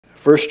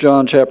1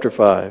 John chapter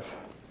 5.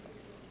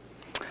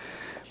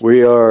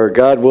 We are,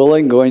 God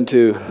willing, going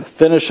to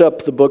finish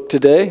up the book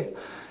today,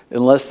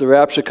 unless the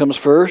rapture comes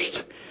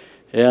first.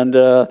 And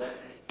do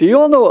you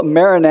all know what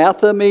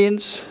Maranatha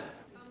means?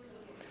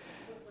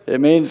 It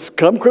means,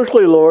 come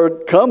quickly,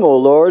 Lord. Come, O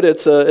Lord.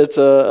 It's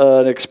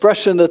an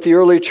expression that the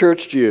early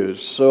church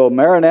used. So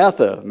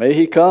Maranatha, may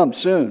he come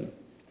soon.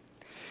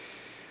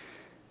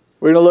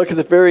 We're going to look at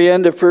the very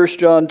end of 1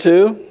 John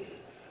 2.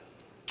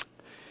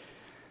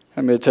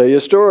 I'm going to tell you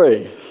a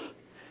story.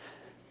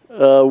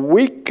 A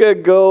week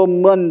ago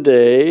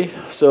Monday,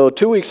 so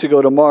 2 weeks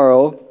ago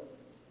tomorrow,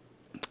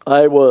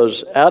 I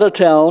was out of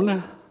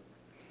town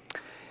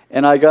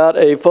and I got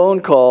a phone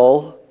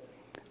call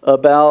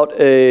about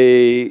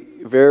a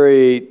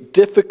very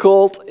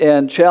difficult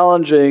and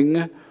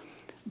challenging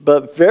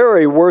but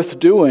very worth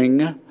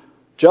doing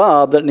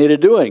job that needed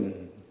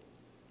doing.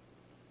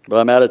 But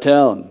I'm out of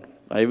town.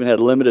 I even had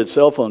limited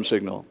cell phone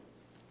signal.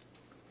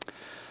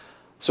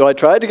 So I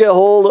tried to get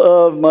hold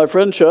of my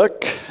friend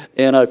Chuck,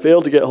 and I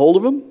failed to get hold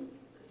of him.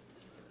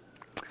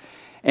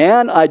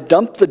 And I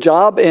dumped the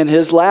job in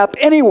his lap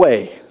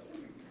anyway.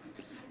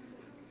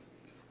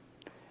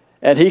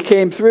 And he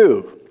came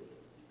through.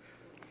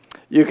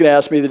 You can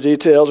ask me the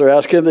details or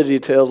ask him the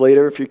details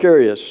later if you're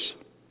curious.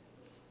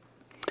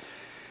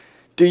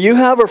 Do you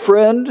have a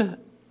friend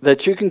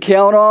that you can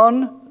count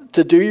on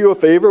to do you a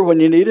favor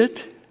when you need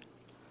it?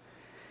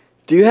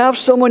 Do you have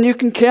someone you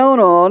can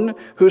count on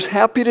who's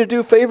happy to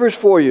do favors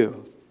for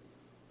you?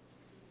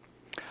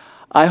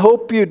 I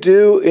hope you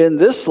do in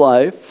this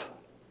life.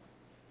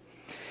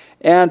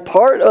 And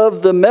part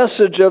of the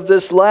message of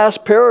this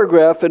last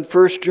paragraph in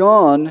 1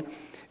 John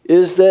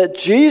is that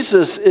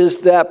Jesus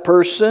is that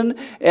person,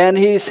 and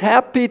he's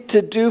happy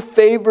to do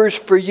favors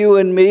for you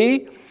and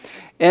me.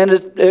 And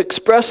it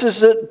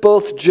expresses it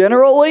both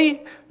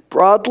generally,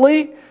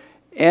 broadly,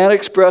 and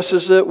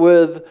expresses it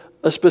with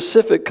a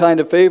specific kind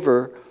of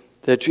favor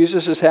that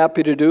Jesus is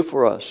happy to do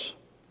for us.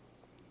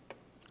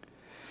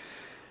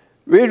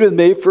 Read with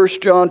me 1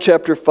 John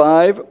chapter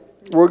 5.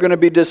 We're going to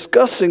be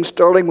discussing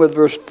starting with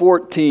verse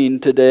 14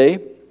 today.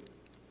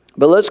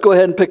 But let's go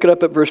ahead and pick it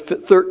up at verse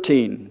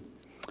 13.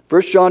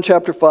 1 John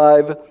chapter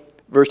 5,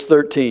 verse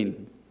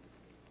 13.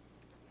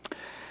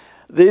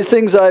 These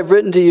things I have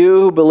written to you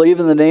who believe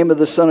in the name of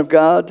the Son of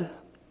God,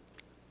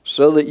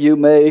 so that you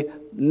may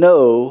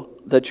know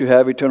that you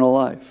have eternal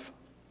life.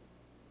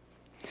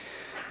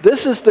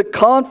 This is the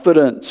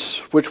confidence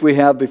which we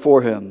have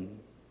before him,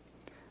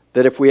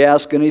 that if we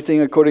ask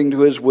anything according to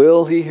his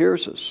will, he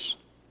hears us.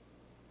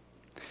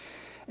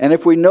 And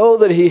if we know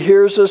that he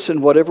hears us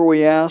in whatever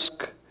we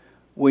ask,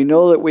 we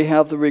know that we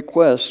have the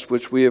request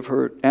which we have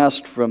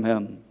asked from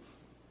him.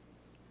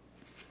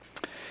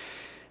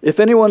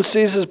 If anyone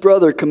sees his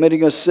brother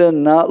committing a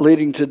sin not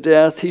leading to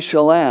death, he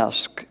shall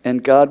ask,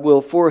 and God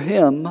will for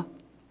him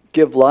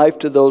give life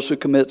to those who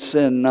commit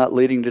sin not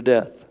leading to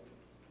death.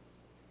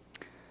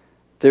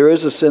 There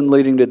is a sin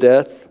leading to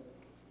death.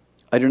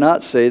 I do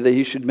not say that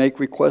he should make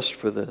request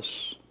for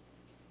this.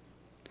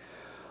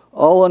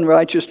 All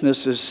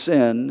unrighteousness is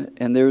sin,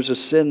 and there is a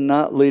sin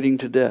not leading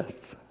to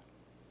death.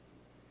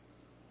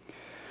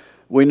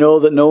 We know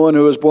that no one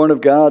who is born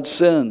of God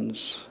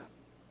sins,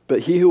 but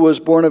he who was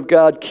born of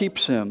God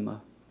keeps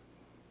him,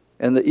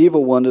 and the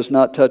evil one does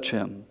not touch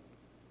him.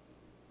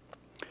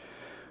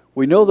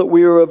 We know that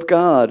we are of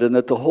God, and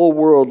that the whole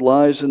world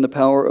lies in the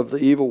power of the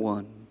evil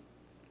one.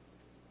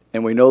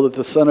 And we know that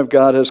the Son of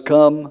God has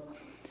come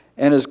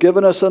and has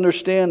given us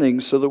understanding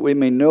so that we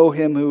may know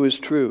him who is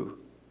true.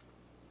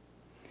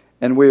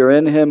 And we are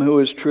in him who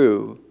is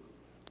true,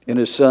 in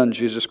his Son,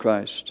 Jesus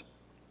Christ.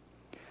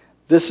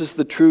 This is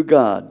the true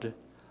God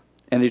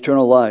and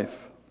eternal life.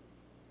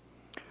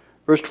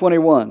 Verse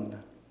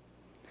 21,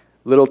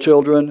 little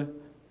children,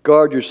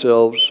 guard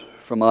yourselves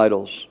from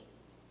idols.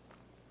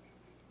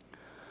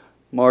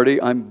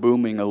 Marty, I'm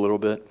booming a little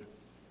bit.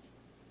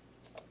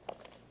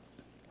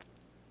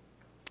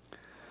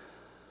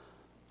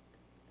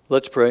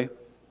 Let's pray.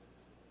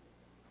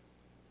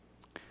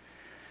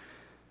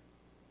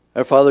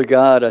 Our Father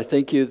God, I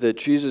thank you that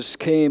Jesus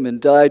came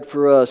and died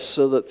for us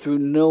so that through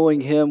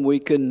knowing him we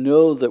can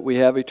know that we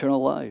have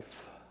eternal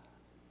life.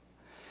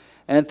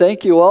 And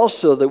thank you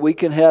also that we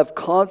can have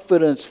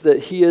confidence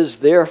that he is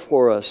there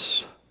for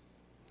us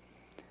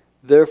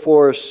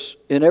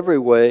in every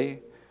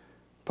way,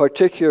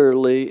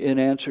 particularly in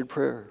answered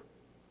prayer.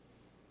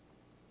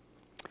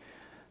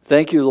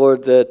 Thank you,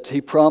 Lord, that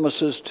he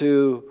promises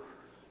to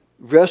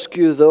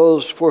rescue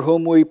those for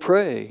whom we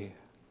pray.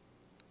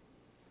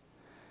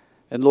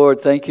 And Lord,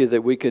 thank you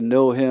that we can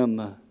know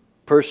him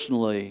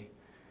personally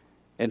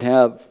and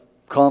have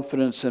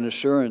confidence and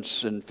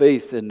assurance and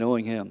faith in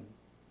knowing him.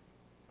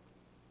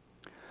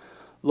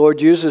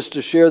 Lord, use us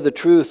to share the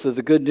truth of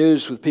the good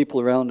news with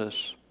people around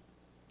us.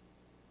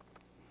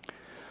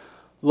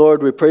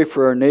 Lord, we pray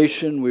for our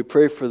nation. We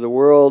pray for the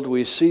world.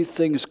 We see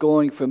things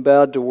going from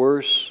bad to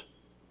worse.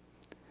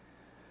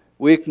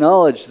 We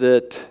acknowledge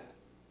that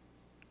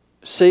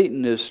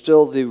Satan is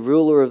still the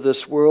ruler of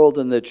this world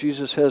and that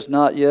Jesus has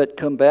not yet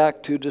come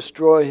back to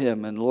destroy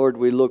him. And Lord,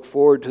 we look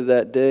forward to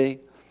that day.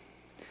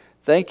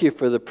 Thank you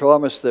for the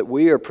promise that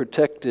we are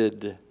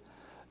protected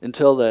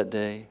until that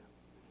day.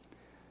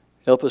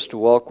 Help us to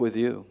walk with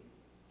you.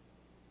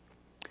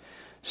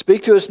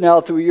 Speak to us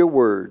now through your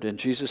word. In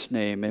Jesus'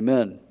 name,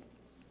 amen.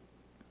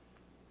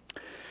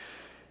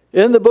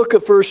 In the book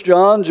of 1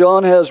 John,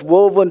 John has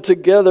woven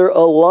together a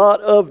lot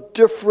of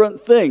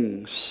different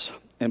things.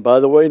 And by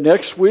the way,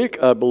 next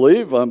week, I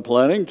believe I'm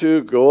planning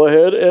to go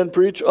ahead and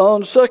preach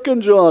on 2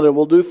 John, and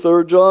we'll do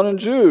 3 John and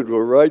Jude.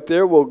 We're right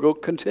there. We'll go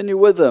continue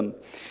with them.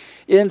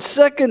 In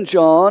 2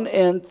 John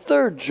and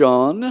 3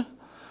 John,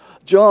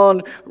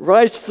 John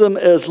writes them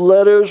as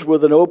letters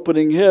with an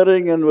opening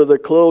heading and with a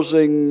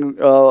closing,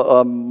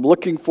 I'm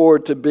looking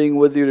forward to being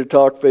with you to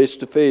talk face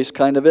to face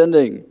kind of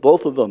ending,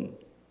 both of them.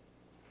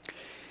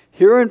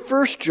 Here in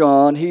 1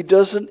 John, he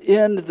doesn't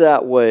end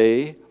that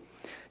way.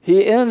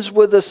 He ends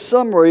with a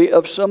summary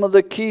of some of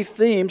the key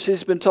themes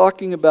he's been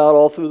talking about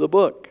all through the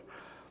book.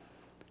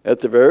 At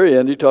the very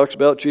end, he talks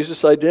about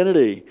Jesus'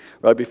 identity.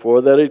 Right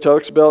before that, he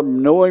talks about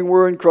knowing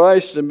we're in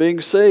Christ and being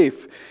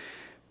safe.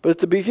 But at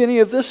the beginning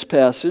of this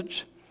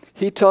passage,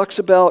 he talks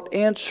about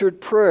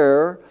answered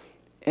prayer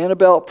and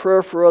about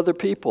prayer for other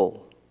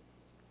people.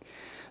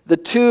 The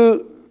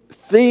two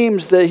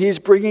themes that he's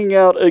bringing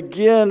out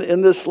again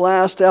in this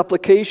last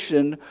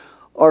application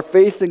are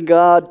faith in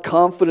God,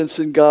 confidence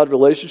in God,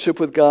 relationship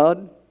with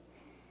God,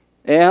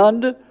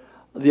 and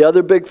the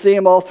other big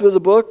theme all through the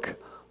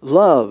book,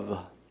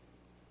 love.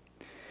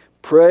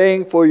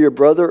 Praying for your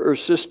brother or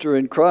sister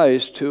in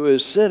Christ who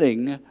is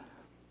sinning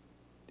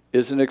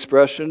is an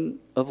expression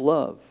of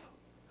love.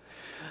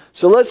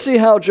 So let's see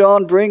how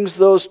John brings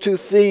those two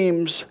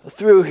themes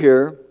through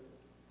here.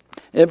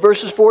 In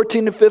verses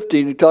 14 and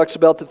 15, he talks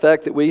about the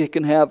fact that we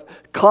can have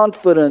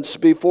confidence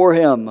before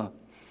him.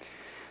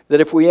 That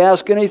if we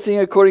ask anything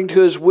according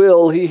to his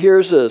will, he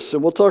hears us.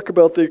 And we'll talk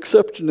about the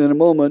exception in a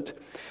moment.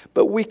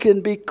 But we can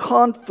be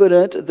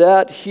confident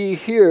that he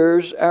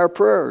hears our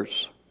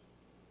prayers.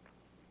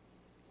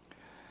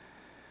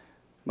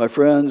 My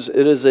friends,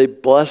 it is a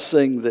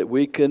blessing that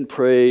we can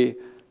pray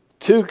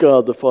to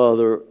God the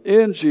Father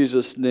in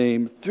Jesus'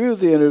 name through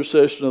the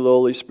intercession of the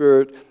Holy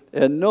Spirit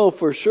and know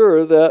for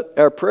sure that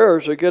our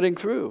prayers are getting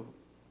through.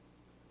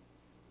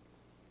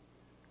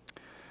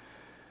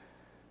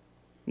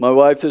 My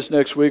wife this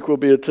next week will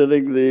be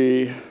attending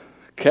the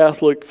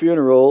Catholic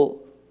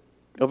funeral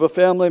of a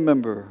family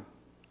member.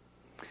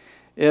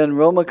 In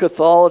Roman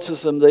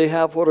Catholicism, they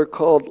have what are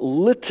called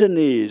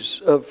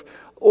litanies of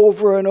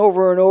over and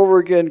over and over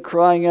again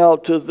crying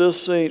out to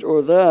this saint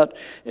or that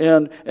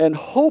and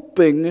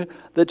hoping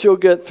that you'll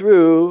get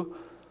through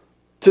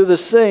to the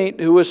saint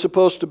who is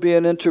supposed to be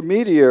an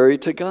intermediary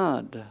to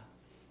God.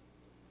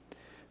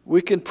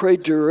 We can pray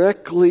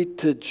directly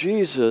to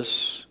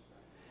Jesus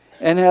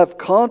and have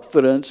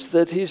confidence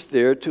that he's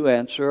there to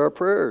answer our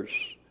prayers.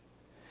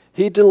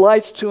 He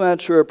delights to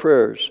answer our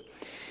prayers.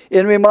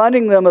 In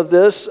reminding them of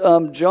this,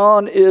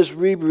 John is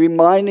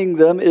reminding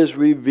them, is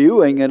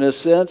reviewing in a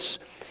sense.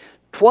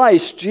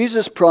 Twice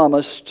Jesus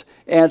promised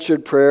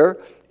answered prayer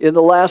in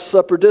the Last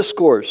Supper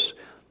discourse.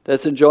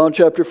 That's in John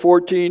chapter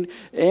 14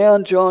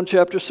 and John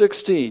chapter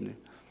 16.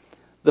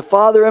 The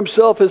Father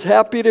himself is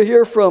happy to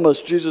hear from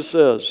us, Jesus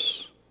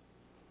says.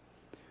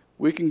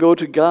 We can go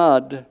to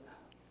God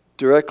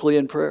directly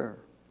in prayer.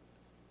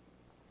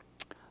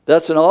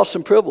 That's an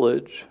awesome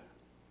privilege.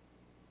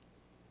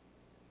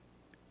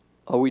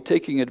 Are we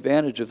taking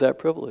advantage of that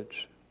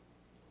privilege?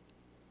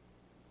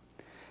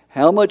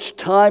 How much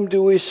time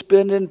do we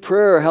spend in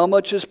prayer? How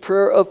much is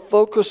prayer a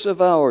focus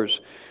of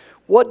ours?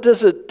 What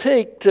does it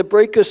take to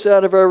break us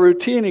out of our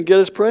routine and get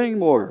us praying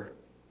more?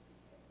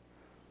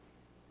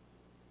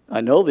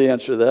 I know the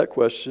answer to that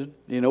question.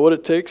 You know what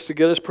it takes to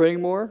get us praying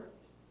more?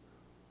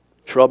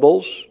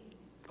 Troubles,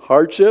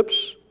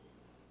 hardships,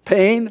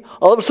 pain.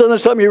 All of a sudden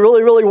there's something you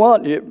really, really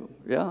want.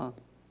 Yeah.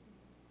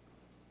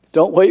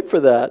 Don't wait for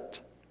that.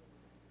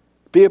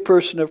 Be a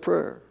person of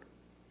prayer.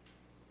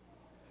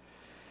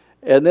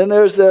 And then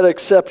there's that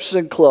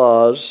exception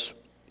clause,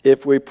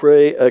 if we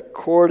pray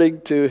according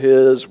to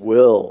his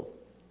will.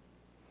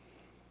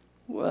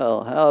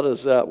 Well, how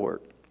does that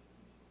work?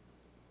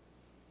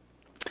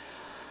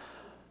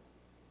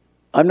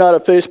 I'm not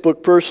a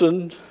Facebook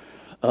person.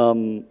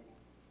 My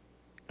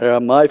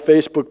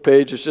Facebook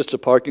page is just a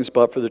parking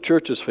spot for the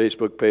church's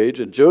Facebook page,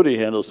 and Jody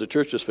handles the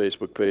church's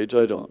Facebook page.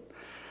 I don't.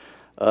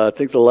 I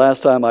think the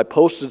last time I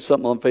posted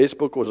something on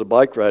Facebook was a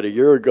bike ride a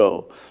year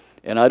ago.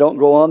 And I don't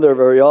go on there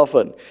very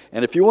often.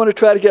 And if you want to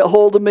try to get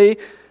hold of me,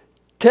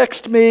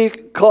 text me,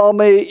 call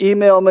me,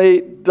 email me.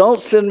 Don't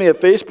send me a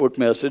Facebook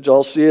message.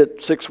 I'll see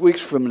it 6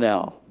 weeks from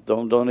now.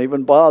 Don't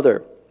even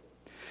bother.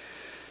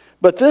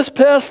 But this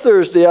past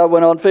Thursday, I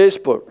went on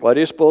Facebook. Why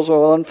do you suppose I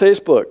went on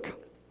Facebook?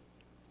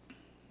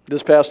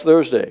 This past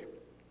Thursday.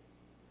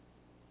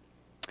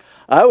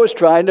 I was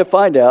trying to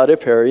find out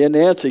if Harry and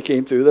Nancy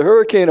came through the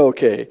hurricane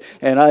okay.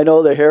 And I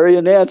know that Harry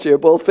and Nancy are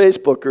both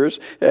Facebookers,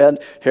 and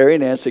Harry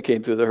and Nancy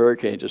came through the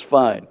hurricane just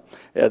fine.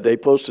 And they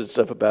posted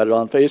stuff about it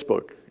on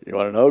Facebook. You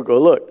want to know? Go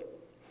look.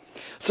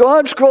 So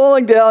I'm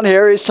scrolling down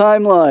Harry's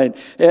timeline,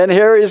 and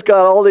Harry's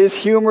got all these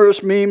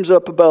humorous memes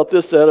up about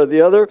this, that, or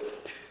the other.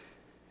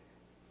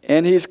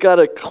 And he's got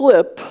a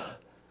clip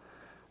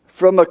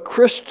from a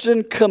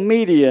Christian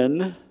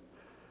comedian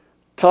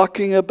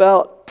talking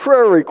about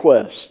prayer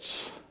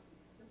requests.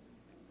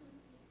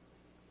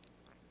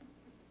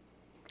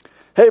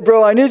 Hey,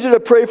 bro, I need you to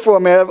pray for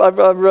me.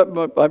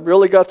 I've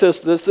really got this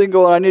thing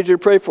going. I need you to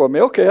pray for me.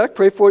 Okay, I can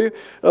pray for you.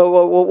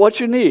 Well, what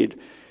you need?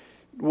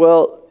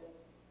 Well,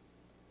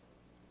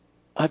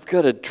 I've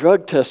got a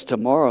drug test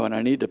tomorrow and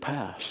I need to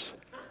pass.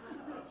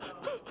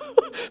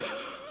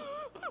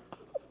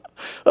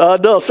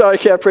 No, sorry, I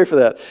can't pray for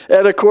that.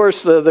 And of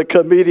course, the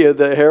comedian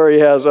that Harry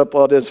has up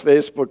on his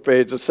Facebook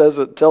page,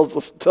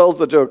 tells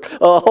the joke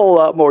a whole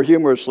lot more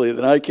humorously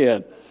than I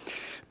can.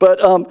 But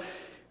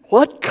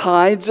what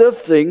kinds of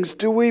things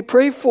do we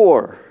pray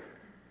for?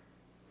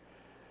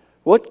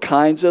 What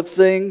kinds of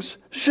things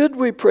should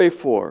we pray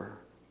for?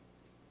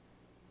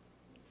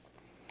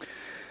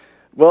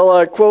 Well,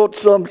 I quote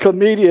some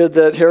comedian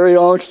that Harry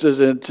Ongst is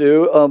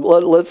into.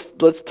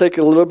 Let's take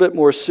a little bit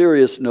more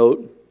serious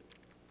note.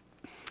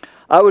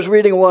 I was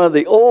reading one of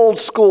the old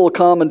school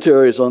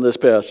commentaries on this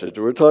passage.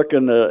 We're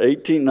talking the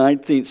 18th,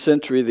 19th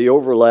century, the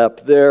overlap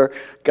there. A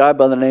guy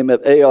by the name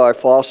of A.R.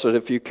 Fawcett,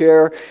 if you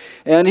care.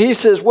 And he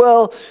says,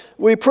 well,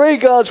 we pray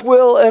God's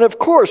will, and of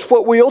course,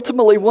 what we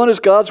ultimately want is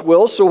God's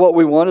will, so what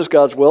we want is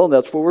God's will, and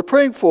that's what we're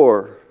praying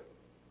for.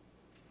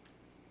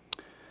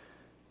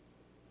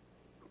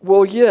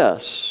 Well,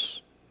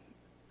 yes,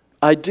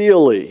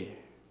 ideally,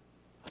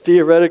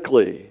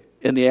 theoretically,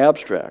 in the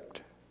abstract.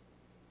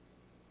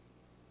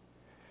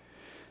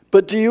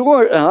 But do you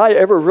and I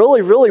ever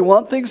really, really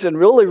want things and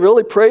really,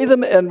 really pray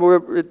them and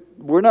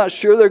we're not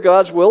sure they're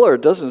God's will, or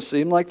it doesn't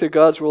seem like they're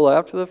God's will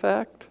after the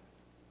fact?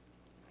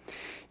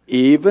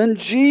 Even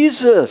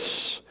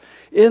Jesus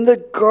in the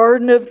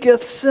Garden of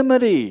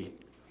Gethsemane,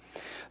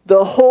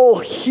 the whole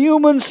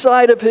human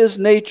side of his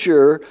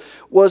nature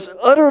was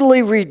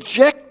utterly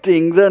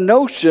rejecting the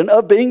notion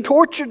of being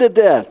tortured to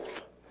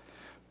death,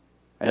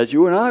 as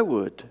you and I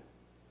would.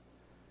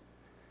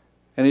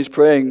 And he's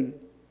praying,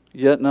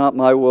 yet not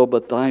my will,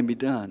 but thine be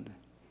done.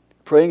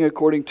 Praying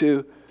according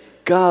to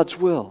God's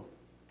will.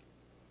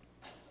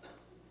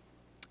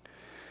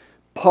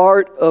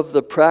 Part of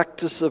the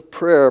practice of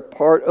prayer,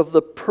 part of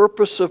the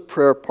purpose of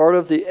prayer, part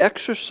of the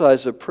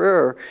exercise of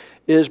prayer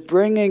is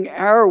bringing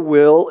our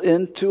will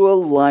into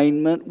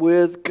alignment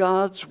with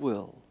God's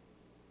will.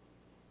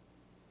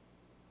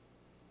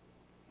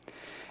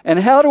 And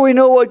how do we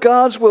know what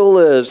God's will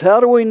is? How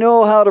do we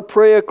know how to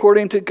pray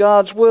according to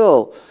God's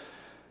will?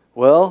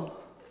 Well,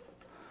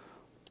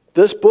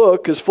 this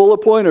book is full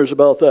of pointers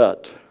about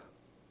that.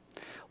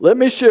 Let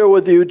me share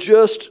with you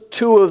just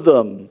two of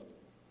them.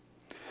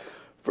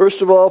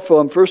 First of all,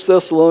 from 1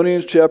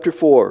 Thessalonians chapter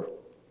 4.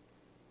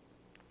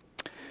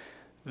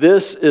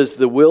 This is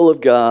the will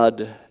of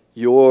God,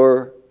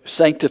 your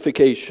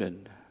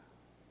sanctification.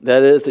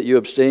 That is, that you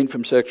abstain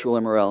from sexual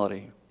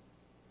immorality.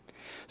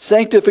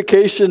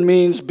 Sanctification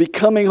means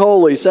becoming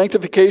holy.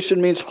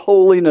 Sanctification means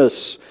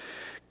holiness.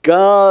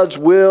 God's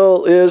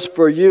will is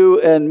for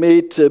you and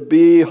me to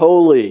be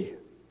holy.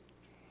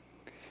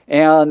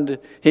 And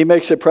he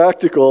makes it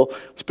practical.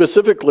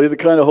 Specifically, the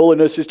kind of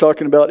holiness he's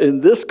talking about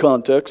in this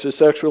context is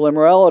sexual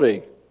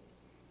immorality.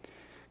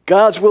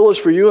 God's will is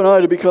for you and I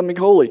to becoming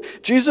holy.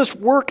 Jesus'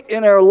 work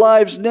in our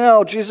lives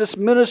now, Jesus'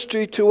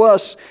 ministry to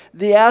us,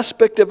 the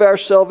aspect of our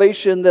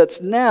salvation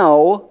that's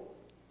now,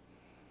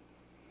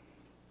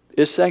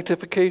 is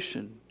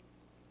sanctification,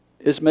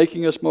 is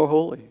making us more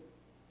holy.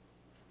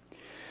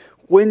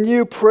 When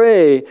you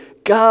pray,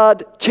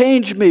 God,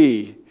 change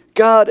me.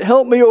 God,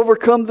 help me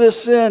overcome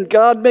this sin.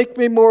 God, make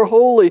me more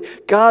holy.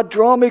 God,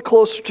 draw me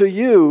closer to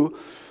you.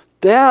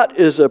 That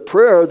is a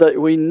prayer that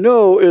we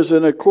know is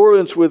in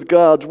accordance with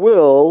God's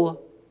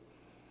will,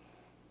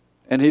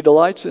 and he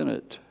delights in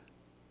it.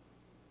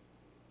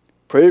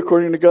 Pray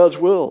according to God's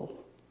will.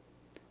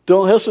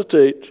 Don't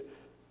hesitate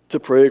to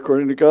pray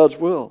according to God's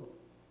will.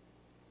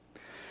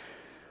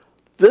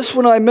 This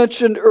one I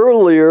mentioned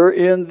earlier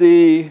in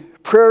the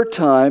prayer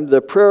time,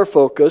 the prayer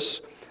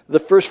focus, the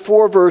first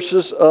 4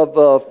 verses of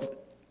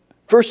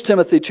 1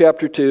 Timothy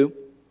chapter 2.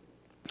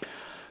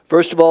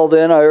 First of all,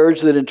 then, I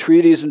urge that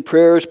entreaties and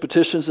prayers,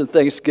 petitions and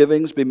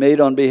thanksgivings be made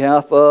on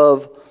behalf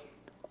of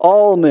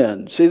all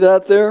men. See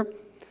that there?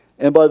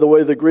 And by the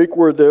way, the Greek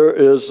word there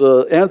is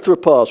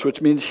anthropos,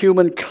 which means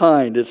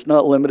humankind. It's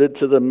not limited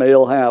to the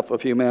male half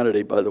of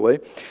humanity, by the way.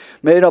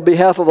 Made on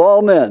behalf of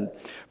all men,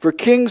 for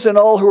kings and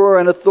all who are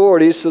in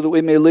authority, so that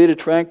we may lead a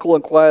tranquil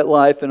and quiet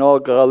life in all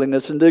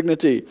godliness and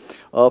dignity.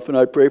 Often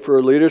I pray for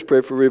our leaders,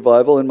 pray for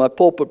revival in my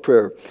pulpit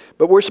prayer.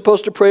 But we're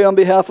supposed to pray on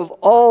behalf of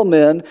all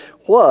men.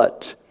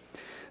 What?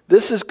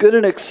 This is good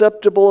and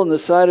acceptable in the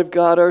sight of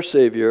God our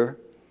Savior,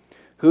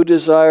 who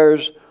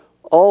desires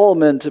all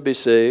men to be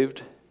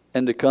saved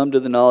and to come to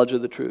the knowledge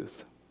of the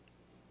truth.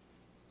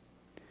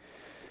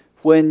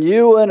 When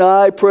you and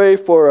I pray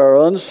for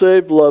our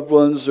unsaved loved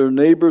ones, or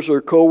neighbors,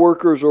 or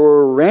coworkers,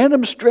 or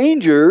random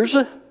strangers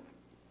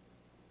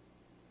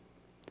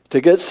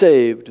to get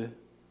saved,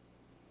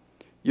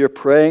 you're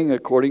praying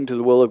according to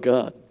the will of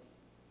God.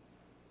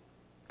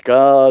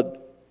 God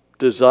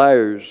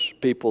desires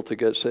people to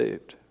get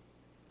saved.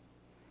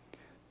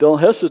 Don't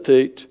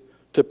hesitate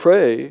to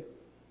pray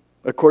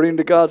according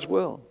to God's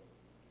will.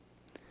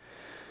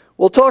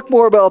 We'll talk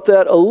more about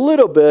that a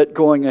little bit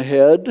going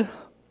ahead,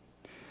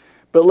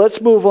 but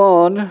let's move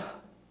on.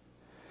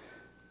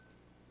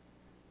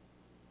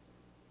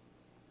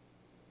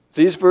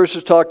 These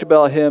verses talked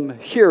about him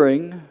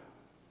hearing.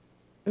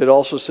 It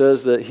also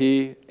says that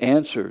he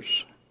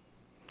answers.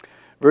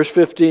 Verse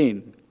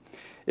 15,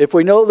 if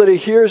we know that he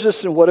hears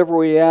us in whatever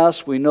we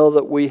ask, we know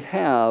that we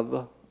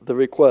have the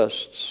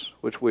requests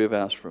which we have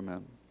asked from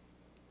him.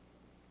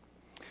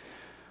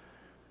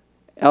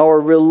 Our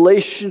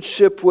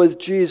relationship with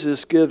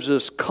Jesus gives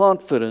us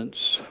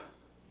confidence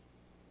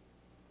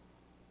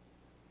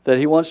that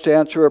he wants to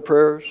answer our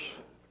prayers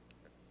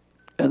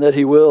and that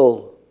he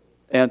will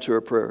answer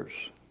our prayers.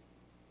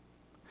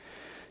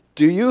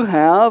 Do you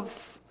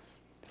have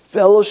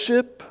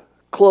fellowship,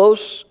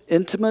 close,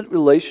 intimate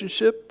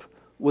relationship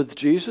with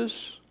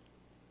Jesus?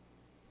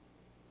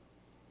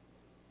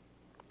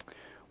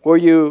 Where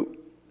you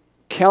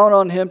count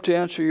on him to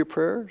answer your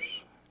prayers?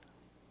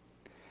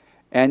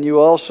 And you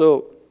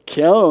also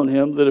count on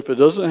him that if it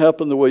doesn't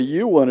happen the way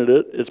you wanted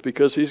it, it's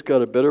because he's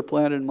got a better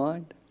plan in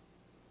mind?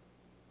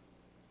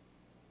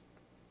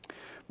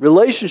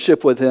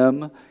 Relationship with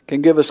him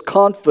can give us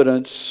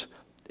confidence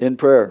in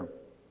prayer.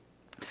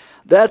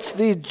 That's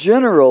the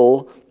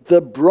general,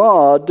 the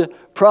broad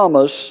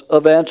promise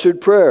of answered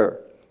prayer.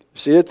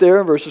 See it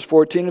there in verses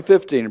 14 and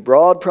 15.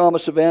 Broad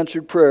promise of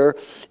answered prayer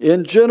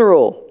in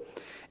general.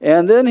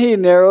 And then he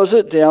narrows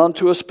it down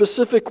to a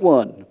specific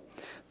one.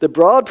 The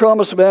broad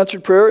promise of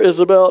answered prayer is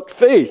about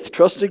faith,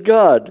 trusting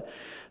God.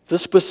 The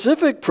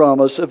specific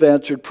promise of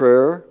answered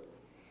prayer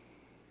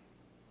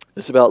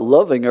is about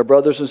loving our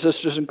brothers and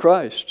sisters in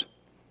Christ.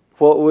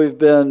 What we've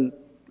been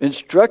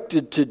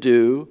instructed to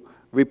do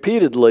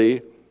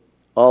repeatedly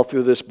all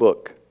through this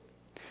book.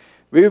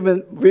 Read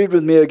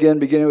with me again,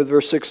 beginning with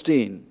verse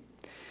 16.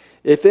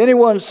 If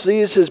anyone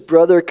sees his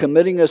brother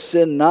committing a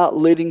sin not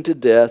leading to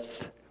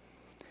death,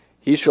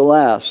 he shall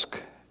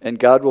ask, and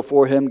God will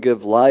for him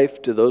give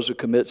life to those who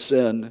commit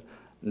sin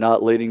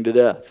not leading to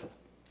death.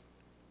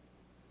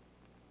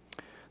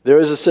 There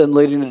is a sin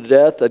leading to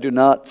death. I do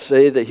not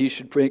say that he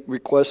should bring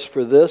requests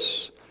for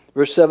this.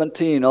 Verse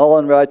 17, all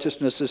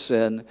unrighteousness is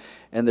sin,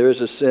 and there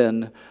is a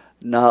sin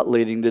not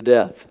leading to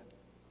death.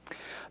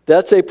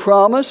 That's a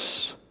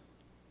promise.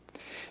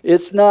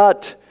 It's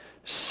not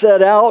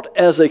set out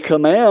as a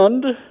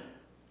command,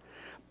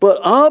 but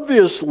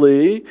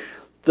obviously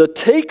the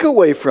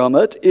takeaway from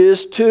it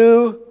is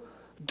to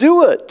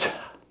do it.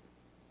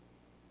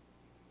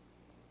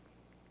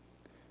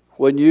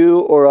 When you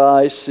or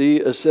I see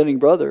a sinning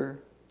brother,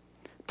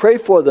 pray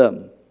for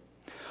them.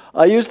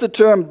 I use the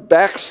term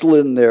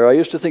backslidden there. I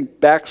used to think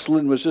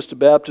backslidden was just a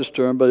Baptist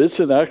term, but it's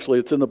in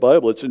the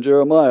Bible. It's in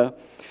Jeremiah.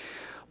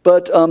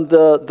 But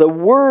the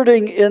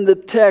wording in the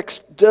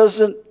text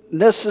doesn't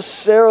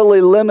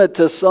necessarily limit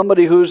to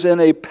somebody who's in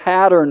a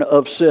pattern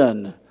of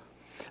sin.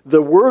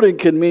 The wording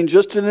can mean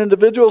just an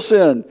individual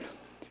sin.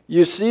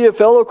 You see a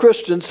fellow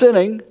Christian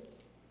sinning,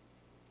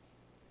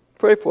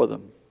 pray for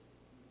them.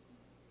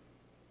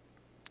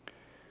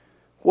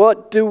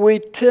 What do we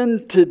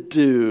tend to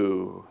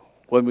do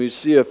when we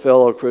see a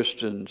fellow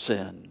Christian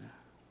sin?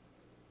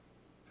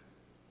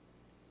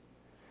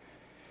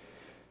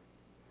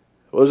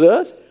 What was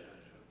that?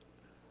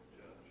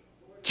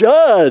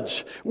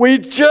 Judge. We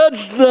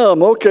judged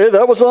them. Okay,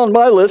 that was on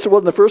my list. It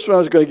wasn't the first one I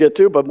was going to get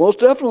to, but most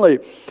definitely,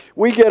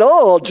 we get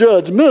all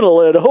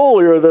judgmental and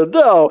holier than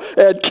thou.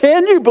 And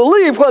can you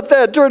believe what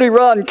that dirty,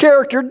 rotten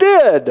character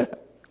did?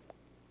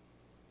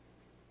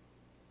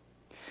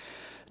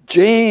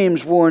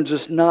 James warns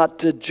us not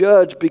to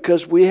judge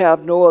because we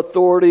have no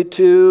authority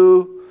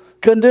to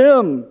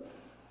condemn.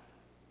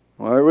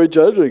 Why are we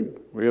judging?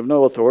 We have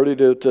no authority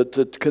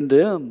to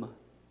condemn.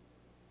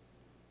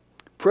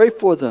 Pray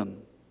for them.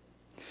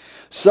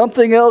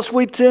 Something else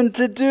we tend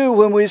to do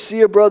when we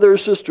see a brother or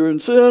sister in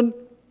sin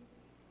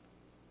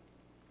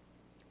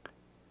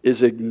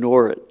is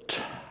ignore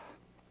it.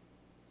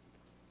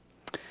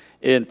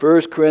 In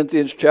 1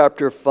 Corinthians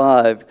chapter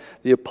 5,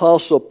 the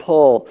Apostle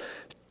Paul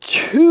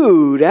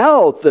chewed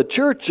out the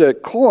church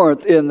at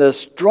Corinth in the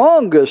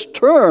strongest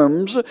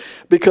terms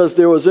because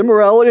there was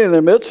immorality in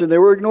their midst and they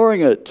were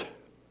ignoring it.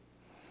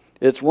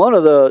 It's one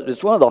of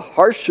the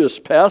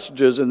harshest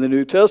passages in the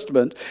New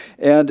Testament,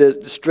 and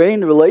it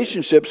strained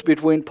relationships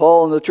between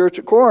Paul and the church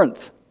at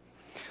Corinth.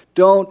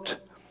 Don't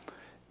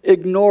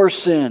ignore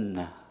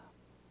sin.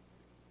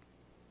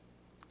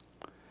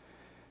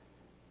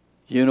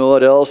 You know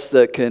what else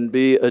that can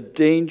be a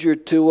danger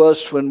to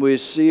us when we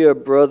see a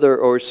brother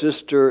or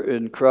sister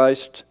in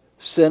Christ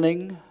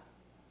sinning?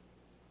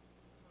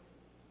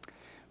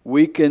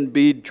 We can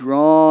be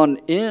drawn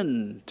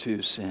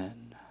into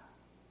sin.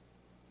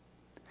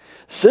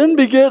 Sin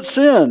begets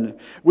sin.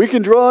 We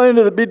can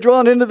be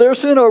drawn into their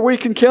sin, or we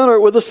can counter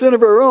it with a sin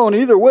of our own.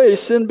 Either way,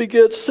 sin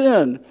begets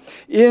sin.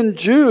 In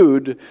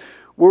Jude,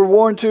 we're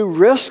warned to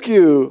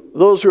rescue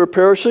those who are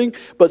perishing,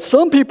 but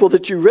some people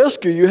that you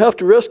rescue, you have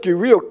to rescue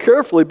real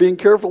carefully, being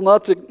careful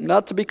not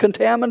to be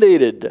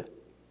contaminated.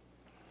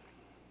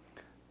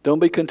 Don't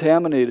be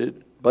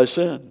contaminated by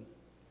sin.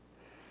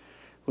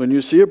 When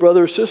you see a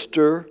brother or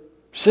sister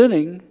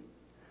sinning,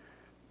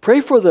 pray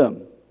for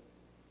them.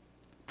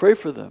 Pray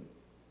for them.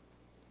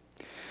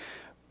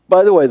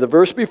 By the way, the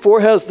verse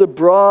before has the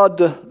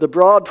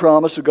broad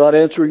promise of God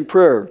answering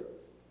prayer.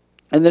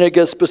 And then it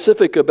gets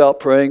specific about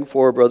praying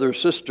for a brother or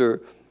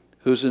sister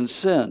who's in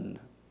sin.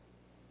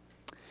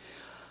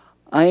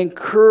 I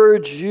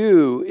encourage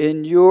you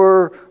in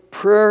your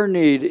prayer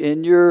need,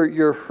 in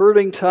your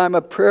hurting time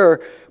of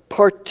prayer,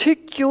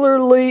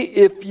 particularly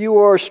if you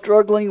are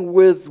struggling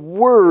with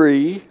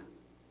worry,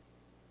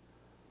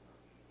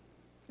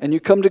 and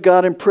you come to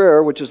God in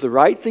prayer, which is the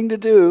right thing to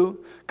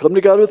do. Come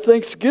to God with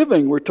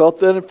thanksgiving. We're taught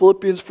that in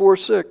Philippians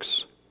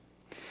 4:6.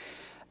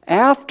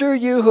 After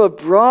you have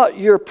brought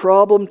your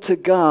problem to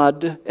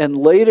God and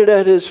laid it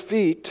at His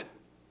feet,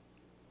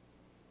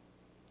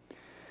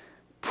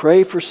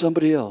 pray for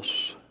somebody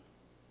else.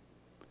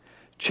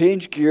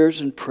 Change gears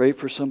and pray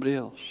for somebody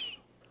else.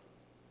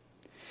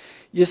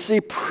 You see,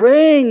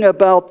 praying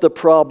about the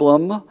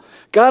problem,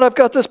 God, I've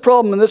got this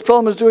problem, and this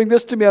problem is doing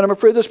this to me, and I'm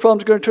afraid this problem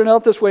is going to turn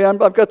out this way.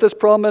 I've got this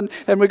problem,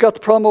 and we've got the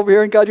problem over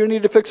here, and God, you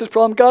need to fix this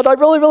problem. God, I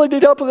really, really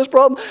need help with this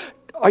problem.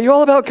 Are you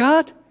all about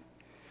God?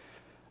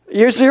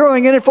 You're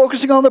zeroing in and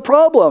focusing on the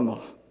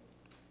problem.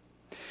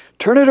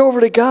 Turn it over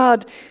to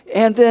God,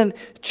 and then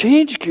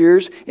change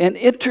gears and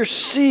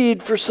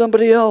intercede for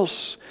somebody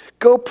else.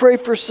 Go pray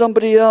for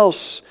somebody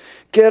else.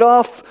 Get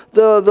off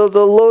the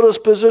lotus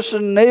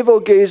position,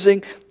 navel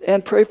gazing,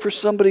 and pray for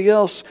somebody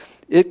else.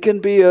 It can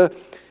be a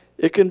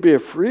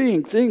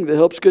freeing thing that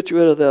helps get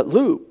you out of that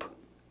loop.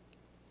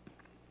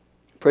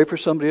 Pray for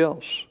somebody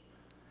else.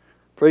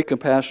 Pray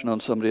compassion on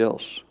somebody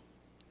else.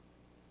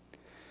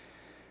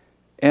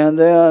 And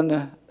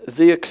then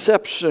the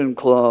exception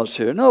clause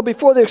here. No,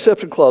 before the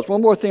exception clause,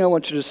 one more thing I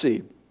want you to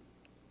see.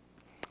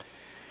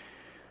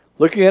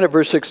 Looking at it,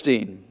 verse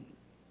 16.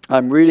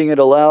 I'm reading it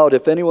aloud.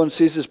 If anyone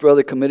sees his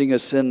brother committing a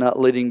sin not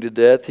leading to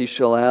death, he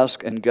shall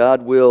ask, and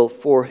God will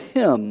for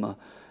him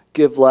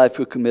give life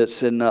who commits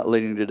sin not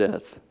leading to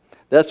death.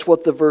 That's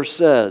what the verse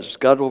says.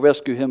 God will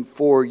rescue him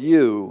for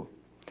you.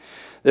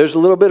 There's a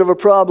little bit of a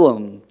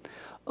problem.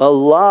 A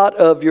lot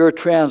of your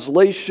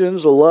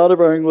translations, a lot of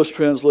our English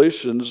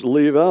translations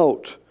leave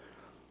out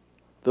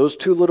those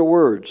two little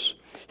words.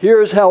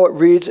 Here is how it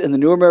reads in the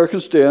New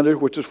American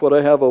Standard, which is what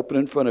I have open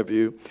in front of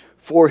you.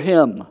 For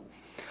him.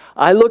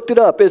 I looked it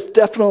up. It's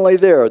definitely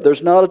there.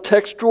 There's not a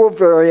textual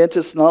variant.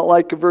 It's not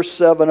like verse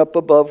 7 up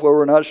above where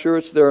we're not sure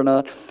it's there or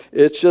not.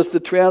 It's just the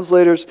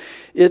translators.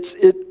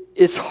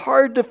 It's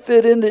hard to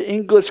fit into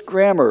English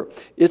grammar.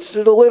 It's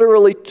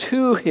literally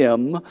to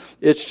him.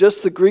 It's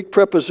just the Greek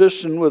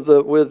preposition with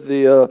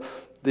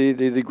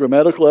the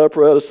grammatical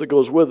apparatus that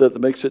goes with it that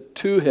makes it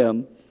to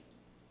him.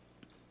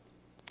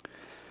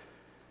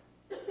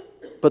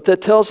 But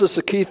that tells us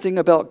a key thing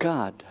about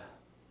God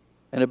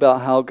and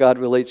about how God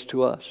relates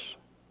to us.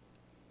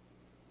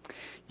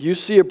 You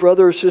see a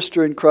brother or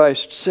sister in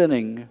Christ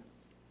sinning,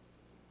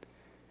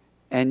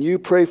 and you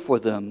pray for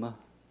them.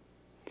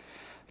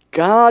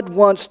 God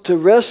wants to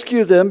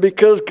rescue them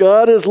because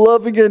God is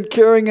loving and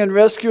caring and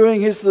rescuing.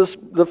 He's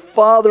the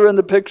father in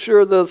the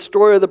picture, the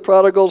story of the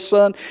prodigal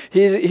son.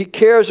 He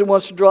cares and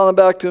wants to draw them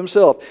back to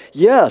himself.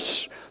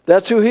 Yes,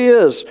 that's who he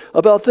is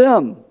about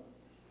them.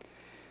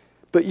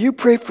 But you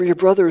pray for your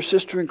brother or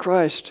sister in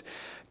Christ.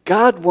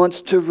 God wants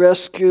to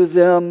rescue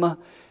them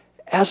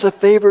as a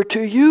favor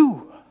to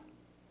you.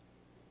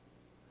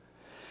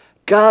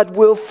 God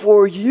will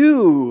for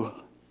you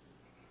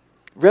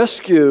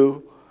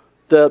rescue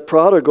that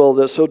prodigal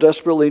that so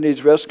desperately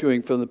needs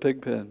rescuing from the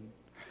pig pen.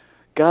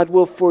 God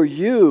will for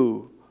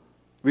you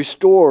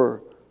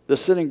restore the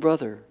sinning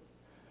brother.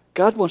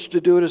 God wants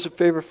to do it as a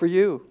favor for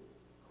you.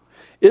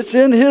 It's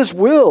in His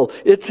will.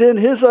 It's in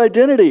His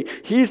identity.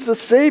 He's the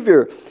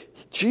Savior.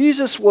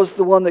 Jesus was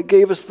the one that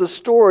gave us the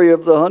story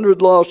of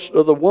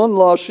the one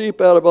lost sheep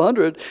out of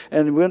 100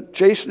 and went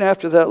chasing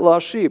after that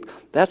lost sheep.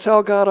 That's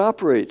how God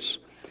operates.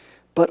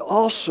 But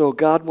also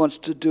God wants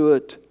to do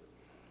it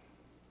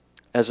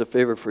as a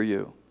favor for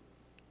you.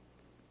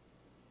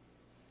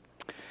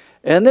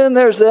 And then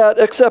there's that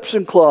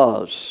exception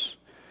clause.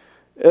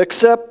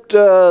 Except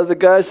the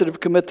guys that have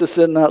committed the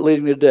sin not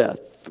leading to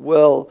death.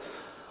 Well,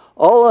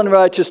 all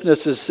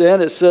unrighteousness is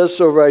sin. It says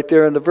so right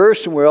there in the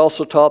verse, and we're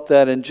also taught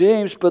that in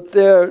James. But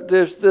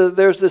there's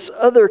this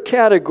other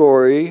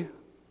category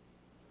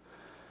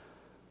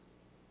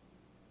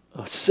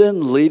of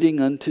sin leading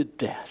unto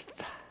death.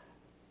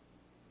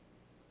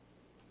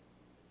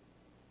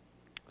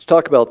 Let's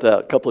talk about that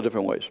a couple of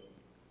different ways.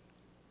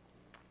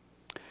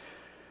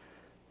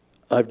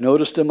 I've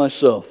noticed in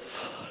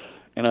myself,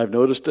 and I've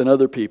noticed in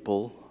other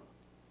people,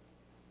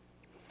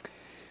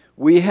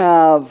 we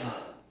have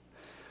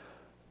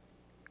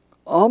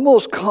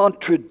almost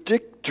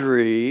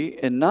contradictory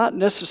and not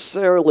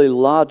necessarily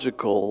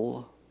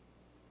logical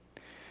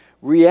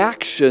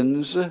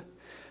reactions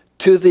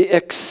to the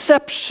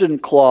exception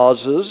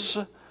clauses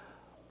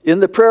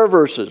in the prayer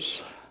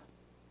verses.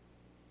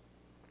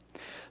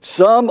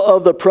 Some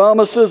of the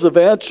promises of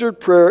answered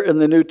prayer in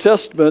the New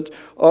Testament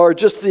are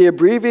just the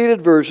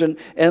abbreviated version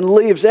and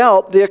leaves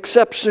out the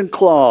exception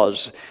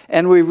clause.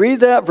 And we read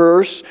that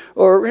verse,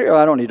 or here,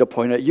 I don't need to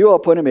point at you, I'll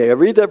point at me. I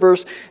read that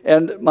verse,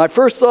 and my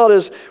first thought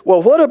is,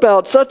 well, what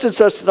about such and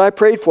such that I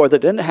prayed for that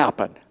didn't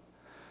happen?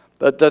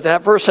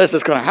 That verse says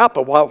it's going to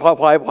happen.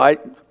 Why?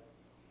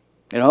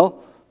 You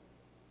know?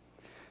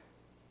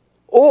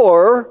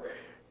 Or,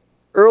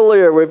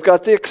 earlier, we've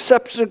got the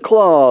exception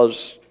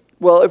clause.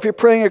 Well, if you're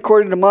praying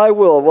according to my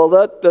will, well,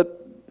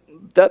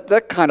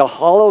 that kind of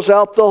hollows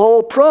out the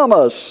whole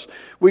promise.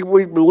 We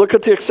look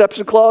at the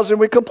exception clause and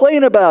we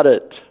complain about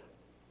it.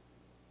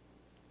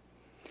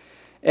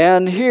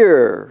 And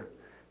here,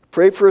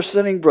 pray for a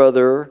sinning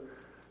brother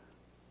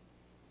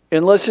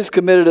unless he's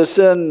committed a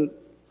sin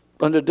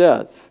unto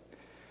death.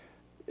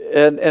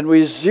 And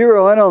we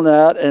zero in on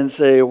that and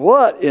say,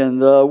 what in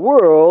the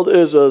world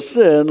is a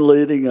sin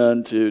leading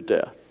unto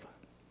death?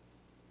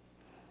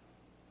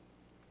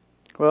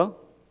 Well,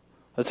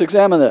 let's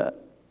examine that.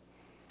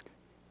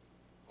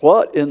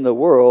 What in the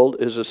world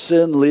is a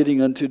sin leading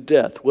unto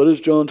death? What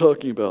is John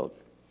talking about?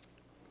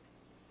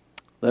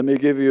 Let me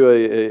give you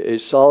a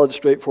solid,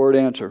 straightforward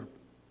answer.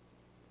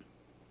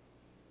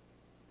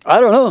 I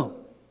don't know.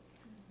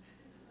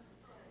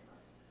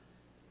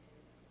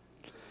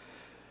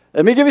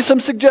 Let me give you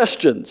some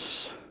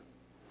suggestions.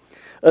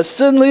 A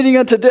sin leading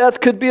unto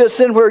death could be a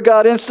sin where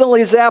God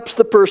instantly zaps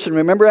the person.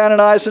 Remember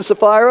Ananias and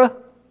Sapphira?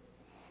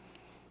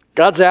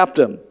 God zapped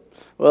him.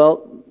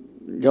 Well,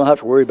 you don't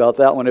have to worry about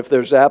that one. If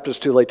they're zapped, it's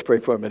too late to pray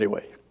for them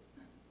anyway.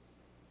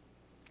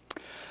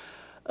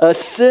 A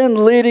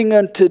sin leading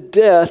unto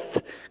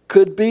death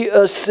could be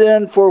a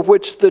sin for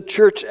which the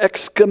church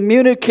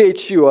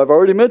excommunicates you. I've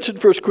already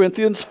mentioned 1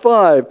 Corinthians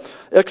 5.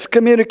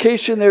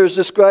 Excommunication there is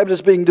described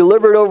as being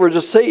delivered over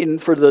to Satan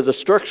for the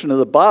destruction of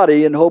the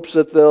body in hopes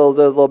that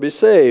they'll be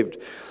saved.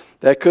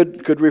 That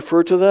could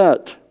refer to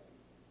that.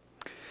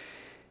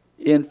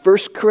 In 1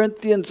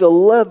 Corinthians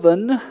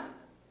 11,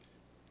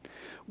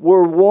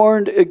 we're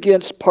warned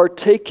against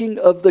partaking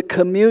of the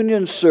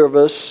communion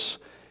service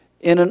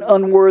in an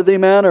unworthy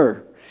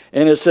manner.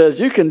 And it says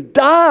you can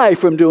die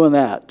from doing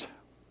that.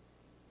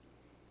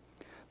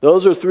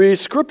 Those are three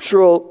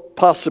scriptural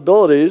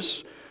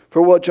possibilities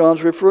for what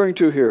John's referring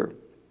to here.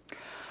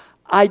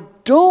 I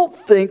don't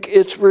think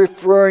it's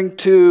referring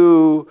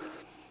to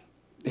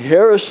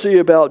heresy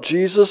about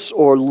Jesus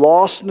or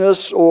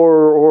lostness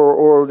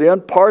or the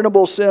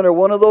unpardonable sin or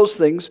one of those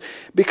things,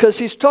 because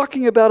he's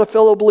talking about a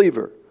fellow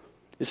believer.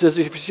 He says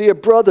if you see a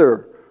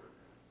brother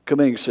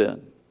committing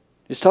sin,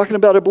 he's talking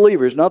about a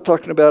believer. He's not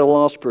talking about a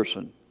lost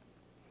person.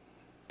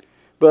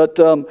 But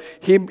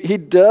he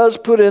does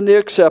put in the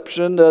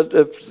exception that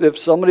if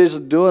somebody's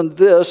doing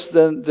this,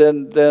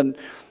 then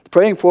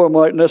praying for them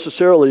might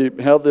necessarily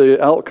have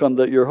the outcome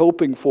that you're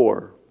hoping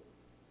for.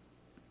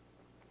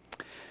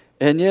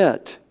 And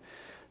yet,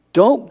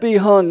 don't be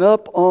hung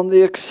up on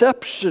the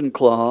exception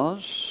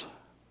clause.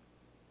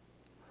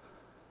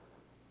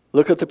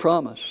 Look at the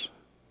promise.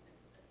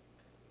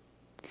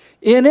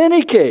 In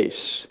any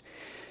case,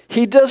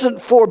 he doesn't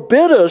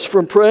forbid us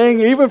from praying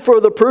even for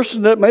the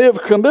person that may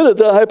have committed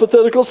that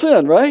hypothetical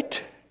sin,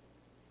 right?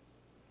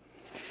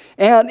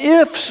 And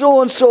if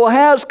so-and-so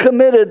has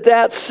committed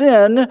that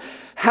sin,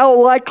 how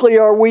likely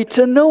are we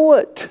to know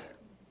it?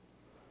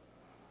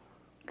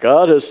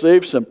 God has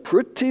saved some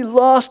pretty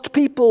lost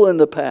people in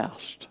the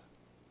past,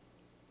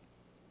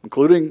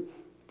 including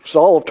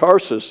Saul of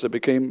Tarsus that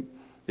became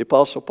the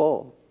Apostle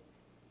Paul.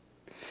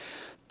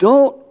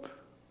 Don't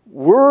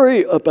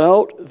worry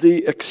about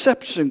the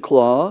exception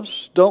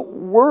clause. Don't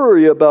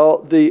worry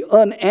about the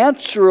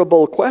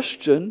unanswerable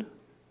question.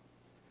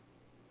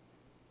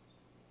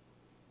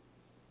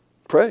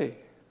 Pray.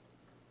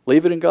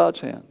 Leave it in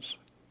God's hands.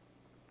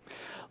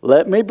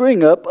 Let me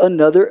bring up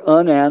another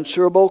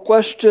unanswerable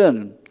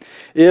question.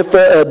 If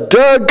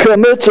Doug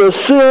commits a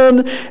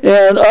sin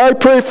and I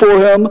pray for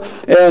him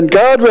and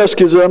God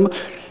rescues him,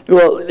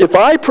 well, if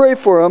I pray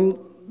for him,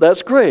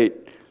 that's great.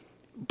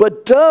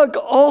 But Doug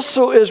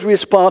also is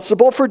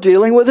responsible for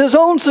dealing with his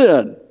own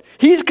sin.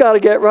 He's got to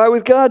get right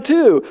with God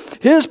too.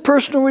 His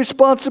personal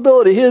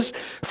responsibility, his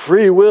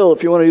free will,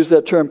 if you want to use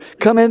that term,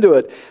 come into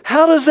it.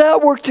 How does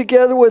that work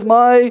together with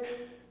my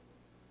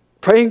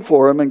praying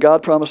for him and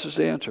God promises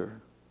to answer?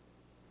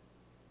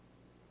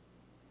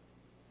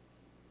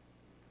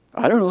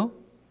 I don't know.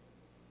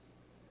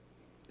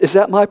 Is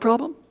that my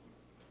problem?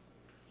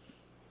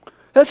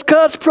 That's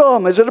God's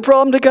problem. Is it a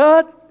problem to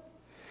God?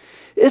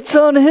 It's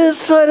on his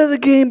side of the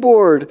game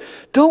board.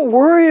 Don't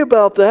worry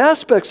about the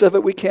aspects of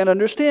it we can't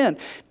understand.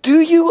 Do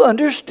you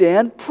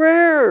understand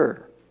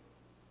prayer?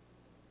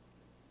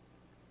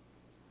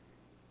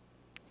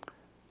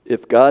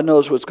 If God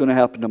knows what's going to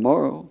happen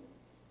tomorrow,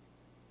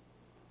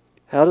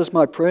 how does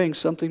my praying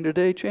something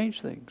today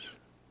change things?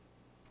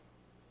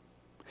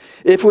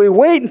 If we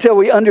wait until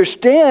we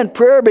understand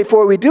prayer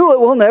before we do it,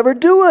 we'll never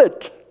do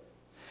it.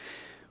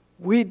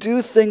 We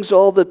do things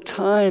all the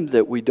time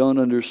that we don't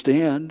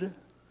understand.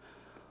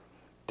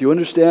 Do you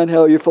understand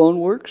how your phone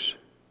works?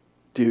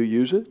 Do you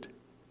use it?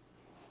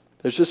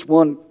 There's just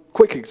one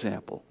quick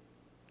example.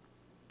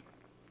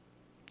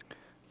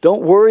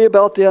 Don't worry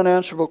about the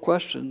unanswerable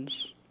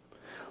questions.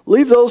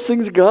 Leave those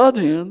things in God's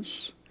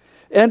hands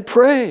and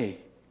pray.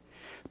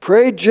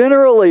 Pray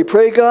generally.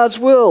 Pray God's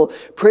will.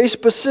 Pray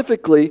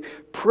specifically.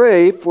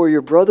 Pray for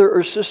your brother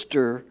or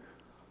sister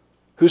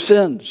who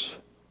sins,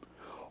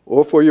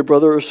 or for your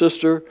brother or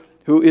sister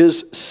who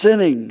is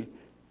sinning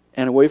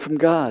and away from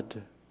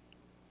God.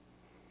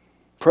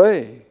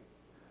 Pray.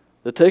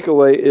 The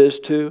takeaway is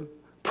to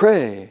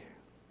pray.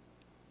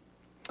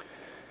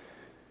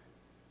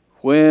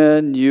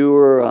 When you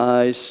or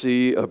I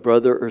see a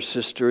brother or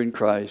sister in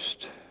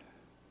Christ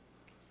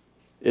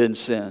in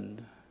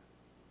sin,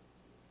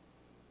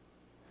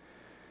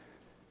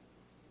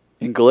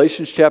 in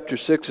Galatians chapter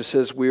 6 it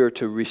says we are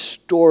to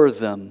restore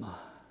them.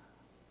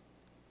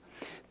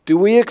 Do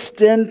we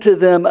extend to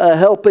them a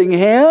helping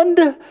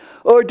hand,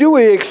 or do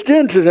we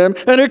extend to them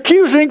an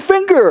accusing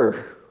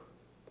finger?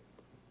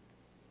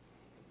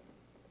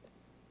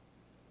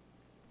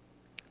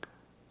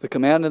 The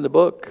command in the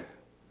book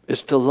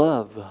is to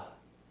love.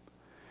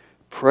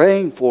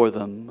 Praying for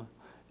them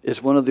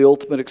is one of the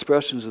ultimate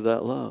expressions of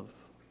that love.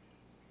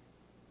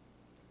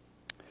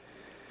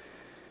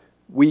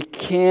 We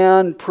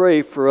can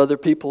pray for other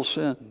people's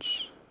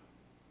sins.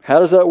 How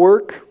does that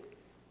work?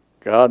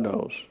 God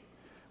knows.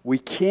 We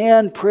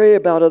can pray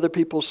about other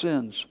people's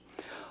sins.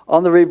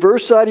 On the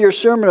reverse side of your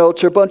sermon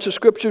notes are a bunch of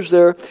scriptures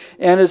there,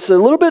 and it's a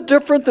little bit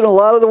different than a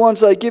lot of the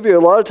ones I give you. A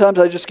lot of times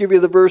I just give you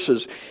the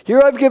verses.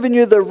 Here I've given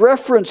you the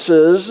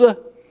references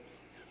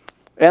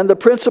and the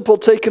principle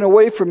taken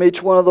away from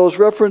each one of those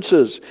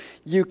references.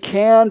 You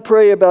can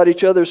pray about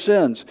each other's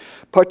sins.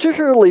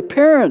 Particularly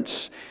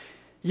parents,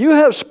 you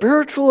have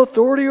spiritual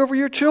authority over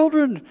your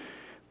children.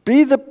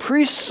 Be the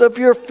priests of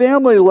your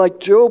family like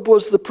Job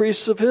was the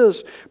priest of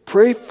his.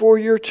 Pray for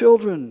your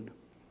children.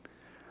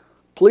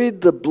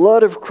 Plead the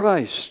blood of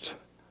Christ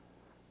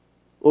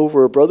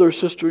over a brother or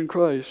sister in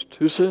Christ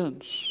who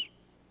sins.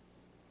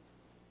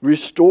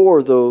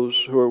 Restore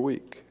those who are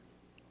weak.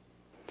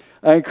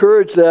 I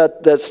encourage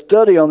that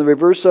study on the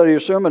reverse side of your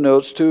sermon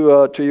notes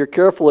to your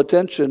careful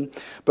attention.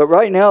 But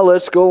right now,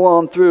 let's go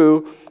on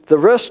through the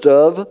rest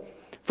of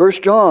 1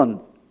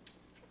 John.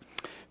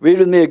 Read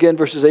with me again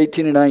verses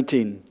 18 and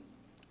 19.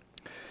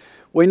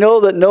 We know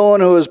that no one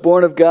who is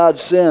born of God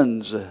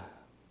sins,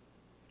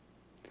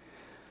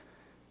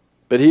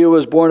 but he who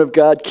is born of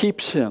God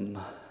keeps him,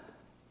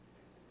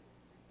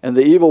 and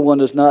the evil one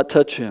does not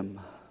touch him.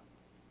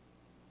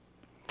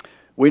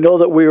 We know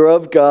that we are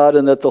of God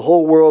and that the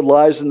whole world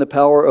lies in the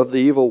power of the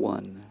evil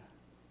one.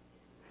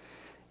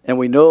 And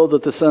we know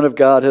that the Son of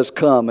God has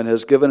come and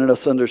has given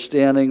us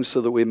understanding so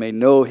that we may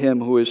know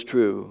him who is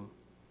true.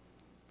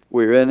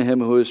 We are in him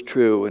who is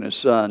true, and his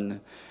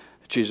Son,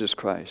 Jesus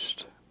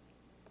Christ.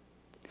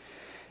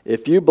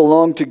 If you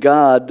belong to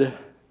God,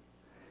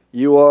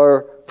 you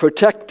are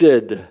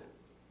protected.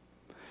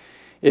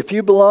 If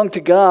you belong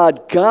to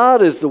God,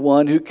 God is the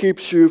one who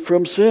keeps you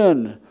from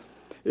sin.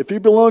 If you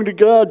belong to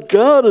God,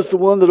 God is the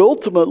one that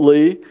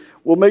ultimately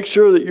will make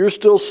sure that you're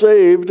still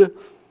saved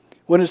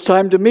when it's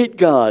time to meet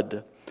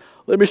God.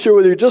 Let me share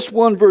with you just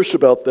one verse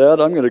about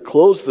that. I'm going to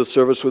close the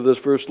service with this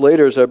verse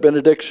later as our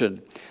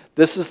benediction.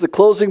 This is the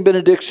closing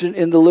benediction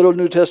in the little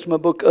New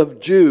Testament book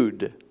of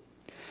Jude.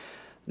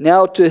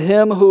 Now to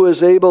him who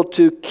is able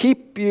to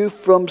keep you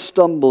from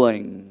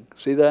stumbling.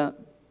 See that?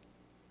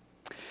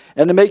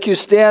 And to make you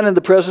stand in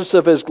the presence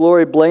of his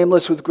glory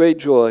blameless with great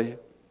joy.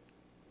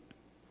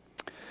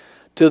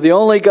 To the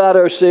only God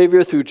our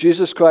Savior through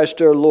Jesus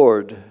Christ our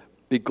Lord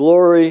be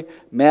glory,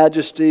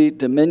 majesty,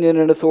 dominion,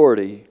 and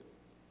authority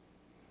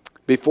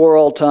before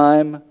all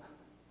time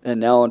and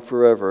now and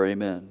forever.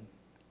 Amen.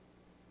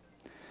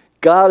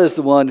 God is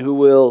the one who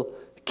will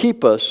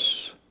keep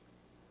us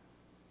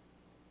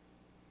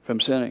from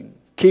sinning,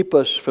 keep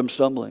us from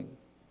stumbling.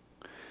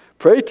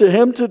 Pray to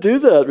him to do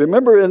that.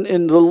 Remember,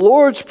 in the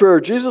Lord's Prayer,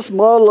 Jesus'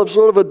 model of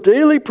sort of a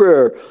daily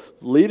prayer,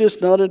 lead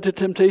us not into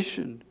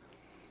temptation.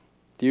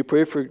 Do you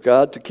pray for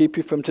God to keep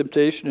you from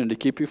temptation and to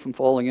keep you from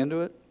falling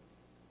into it?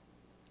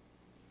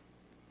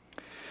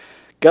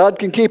 God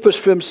can keep us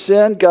from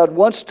sin. God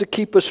wants to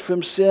keep us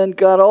from sin.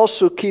 God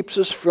also keeps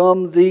us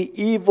from the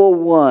evil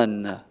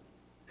one.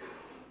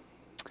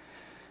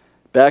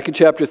 Back in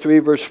chapter 3,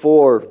 verse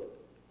 4,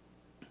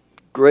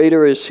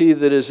 greater is he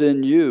that is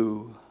in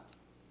you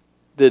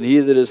than he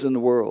that is in the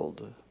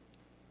world.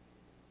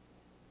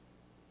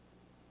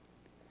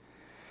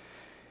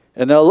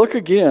 And now look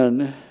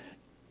again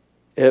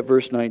at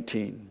verse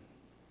 19.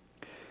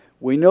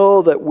 We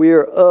know that we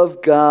are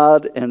of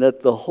God and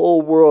that the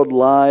whole world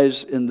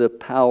lies in the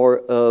power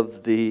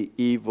of the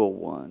evil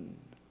one.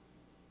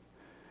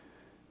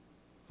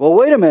 Well,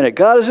 wait a minute.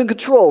 God is in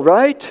control,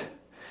 right?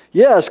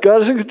 Yes, God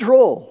is in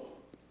control.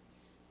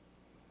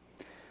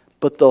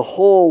 but the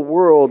whole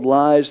world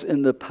lies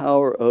in the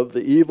power of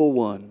the evil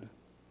one.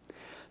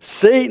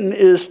 Satan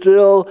is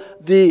still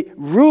the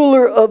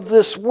ruler of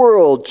this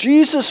world.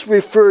 Jesus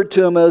referred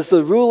to him as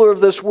the ruler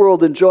of this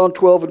world in John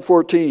 12 and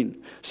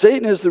 14.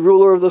 Satan is the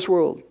ruler of this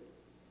world.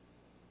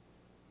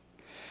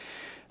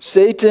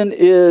 Satan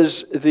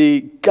is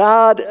the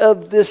god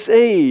of this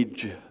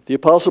age. The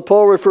Apostle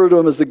Paul referred to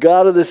him as the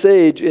god of this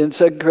age in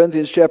 2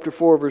 Corinthians chapter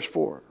 4, verse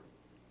 4.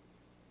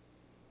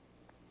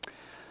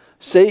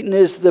 Satan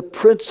is the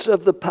prince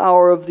of the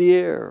power of the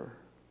air.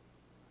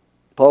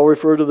 Paul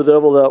referred to the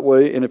devil that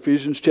way in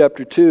Ephesians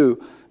chapter 2,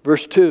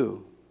 verse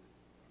 2.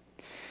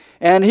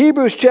 And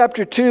Hebrews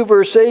chapter 2,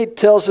 verse 8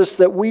 tells us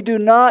that we do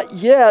not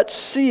yet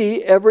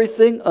see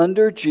everything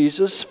under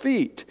Jesus'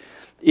 feet.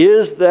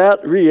 Is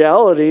that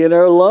reality in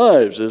our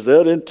lives? Is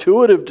that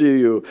intuitive to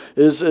you?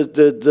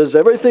 Does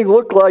everything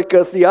look like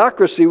a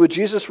theocracy with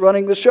Jesus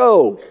running the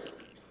show?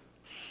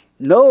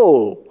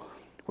 No,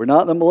 we're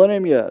not in the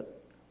millennium yet.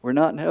 We're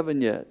not in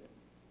heaven yet.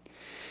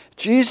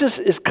 Jesus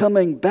is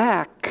coming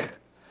back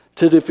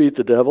to defeat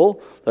the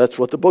devil. That's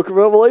what the book of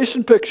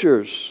Revelation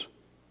pictures.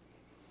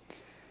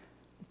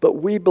 But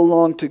we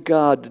belong to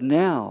God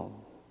now.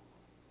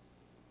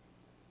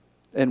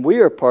 And we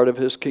are part of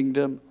his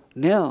kingdom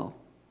now.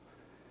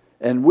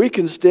 And we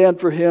can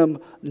stand for him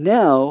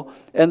now.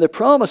 And the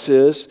promise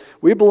is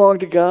we belong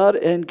to God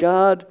and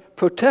God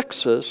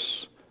protects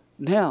us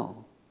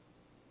now.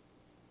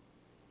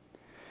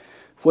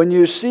 When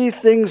you see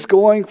things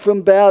going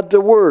from bad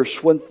to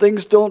worse, when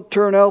things don't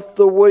turn out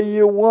the way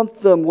you want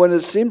them, when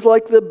it seems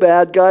like the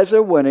bad guys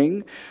are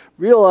winning,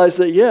 realize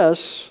that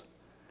yes,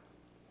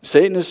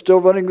 Satan is still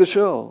running the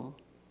show.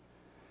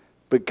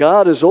 But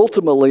God is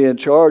ultimately in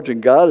charge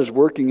and God is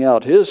working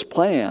out his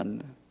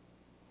plan.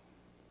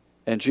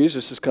 And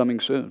Jesus is coming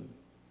soon.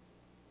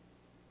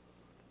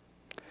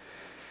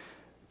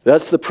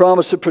 That's the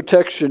promise of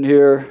protection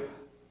here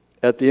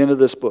at the end of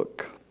this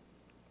book.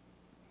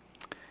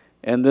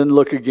 And then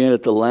look again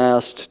at the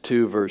last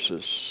two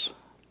verses.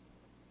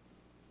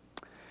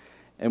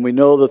 And we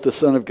know that the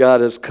Son of God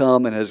has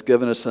come and has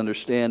given us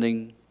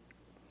understanding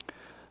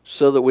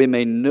so that we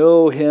may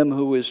know him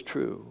who is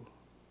true.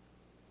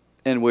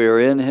 And we are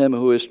in him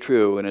who is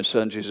true, in his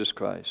Son Jesus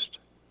Christ.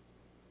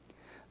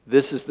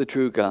 This is the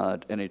true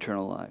God and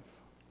eternal life.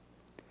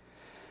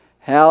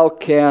 How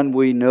can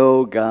we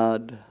know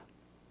God?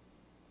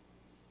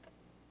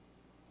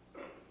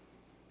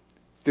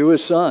 Through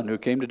his Son who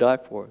came to die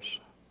for us.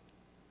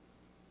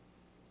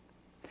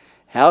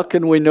 How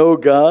can we know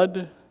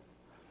God?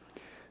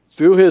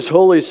 Through his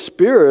Holy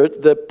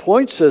Spirit that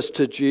points us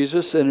to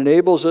Jesus and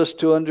enables us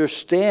to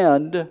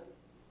understand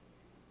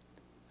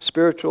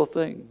spiritual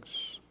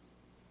things.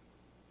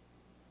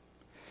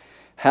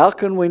 How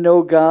can we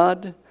know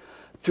God?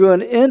 Through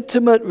an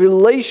intimate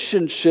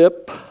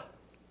relationship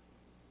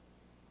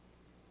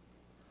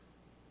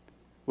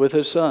with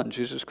his Son,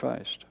 Jesus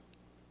Christ.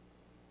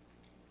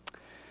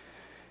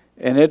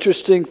 An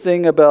interesting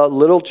thing about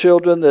little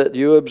children that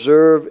you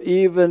observe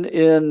even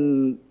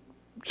in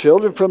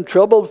children from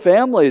troubled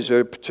families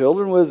or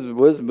children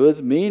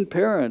with mean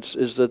parents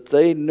is that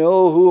they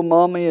know who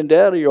mommy and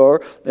daddy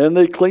are and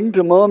they cling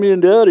to mommy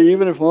and daddy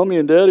even if mommy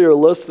and daddy are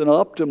less than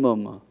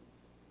optimum.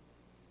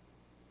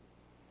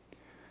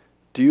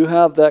 Do you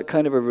have that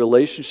kind of a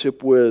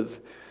relationship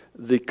with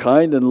the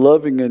kind and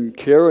loving and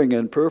caring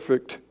and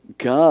perfect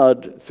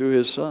God through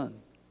his Son?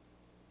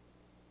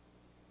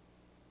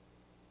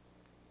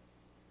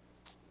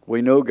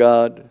 We know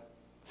God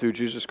through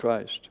Jesus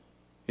Christ.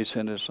 He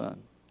sent his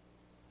Son.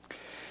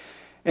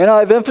 And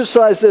I've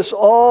emphasized this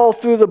all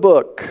through the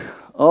book.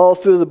 All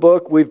through the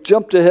book. We've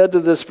jumped ahead to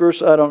this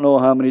verse I don't know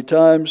how many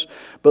times.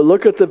 But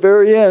look at the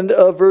very end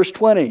of verse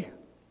 20.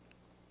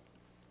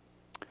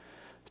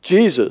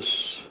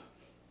 Jesus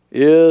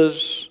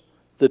is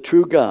the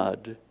true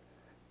God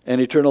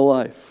and eternal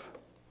life.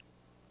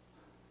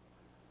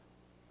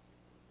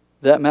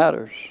 That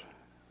matters.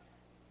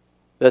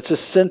 That's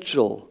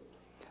essential.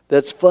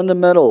 That's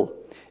fundamental.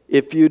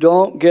 If you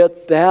don't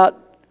get that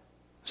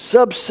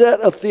subset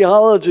of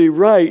theology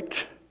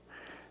right,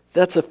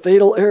 that's a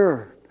fatal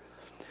error.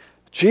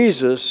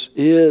 Jesus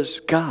is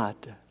God.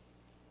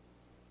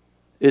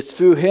 It's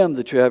through him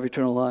that you have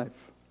eternal life.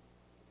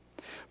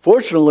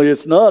 Fortunately,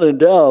 it's not in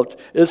doubt.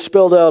 It's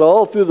spelled out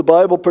all through the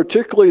Bible,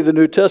 particularly the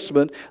New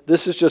Testament.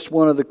 This is just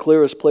one of the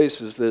clearest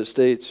places that it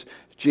states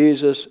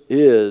Jesus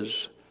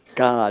is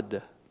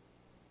God.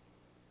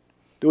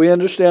 Do we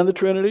understand the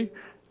Trinity?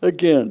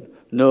 Again,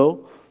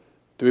 no.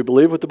 Do we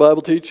believe what the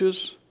Bible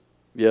teaches?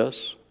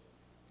 Yes.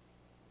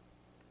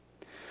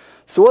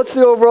 So what's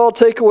the overall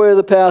takeaway of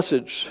the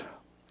passage?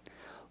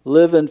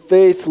 Live in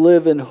faith,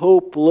 live in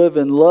hope, live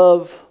in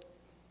love.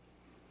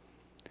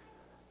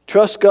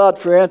 Trust God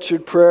for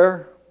answered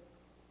prayer.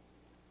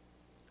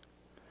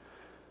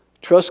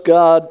 Trust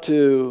God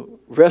to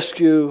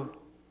rescue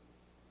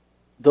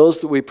those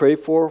that we pray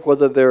for,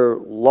 whether they're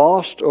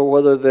lost or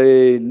whether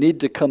they need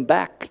to come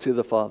back to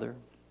the Father.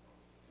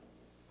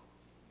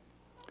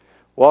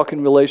 Walk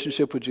in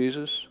relationship with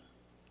Jesus.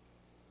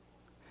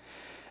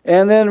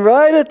 And then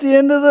right at the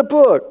end of the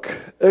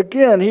book,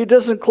 again, he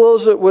doesn't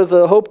close it with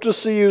a hope to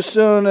see you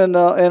soon and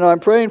I'm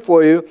praying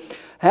for you.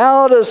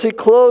 How does he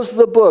close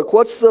the book?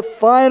 What's the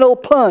final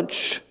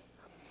punch?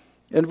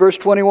 In verse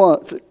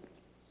 21.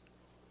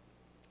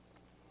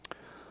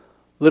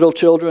 Little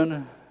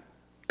children,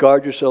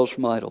 guard yourselves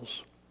from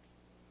idols.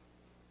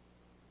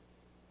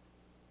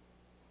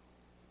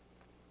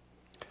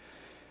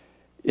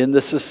 In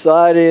the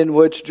society in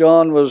which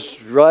John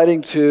was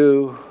writing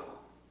to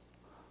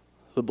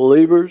the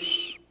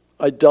believers,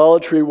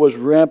 idolatry was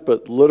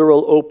rampant,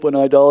 literal open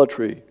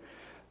idolatry.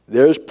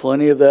 There's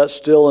plenty of that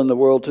still in the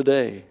world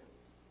today.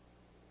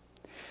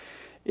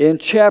 In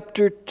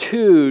chapter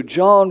 2,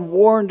 John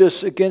warned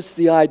us against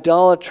the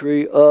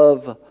idolatry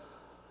of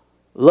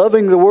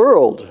loving the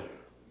world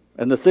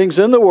and the things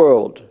in the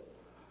world.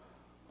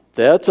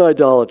 That's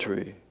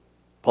idolatry.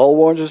 Paul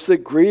warns us that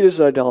greed is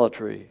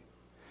idolatry.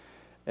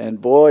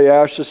 And boy,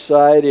 our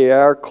society,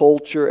 our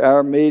culture,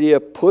 our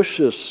media push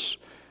us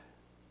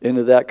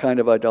into that kind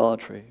of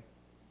idolatry.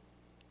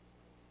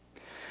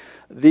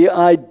 The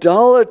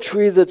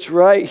idolatry that's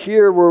right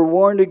here we're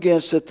warned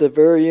against at the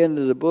very end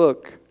of the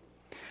book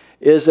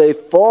is a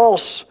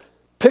false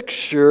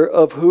picture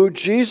of who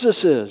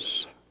Jesus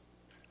is.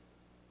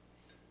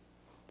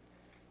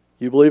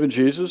 You believe in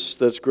Jesus?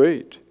 That's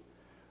great.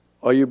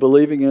 Are you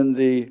believing in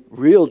the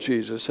real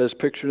Jesus as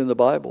pictured in the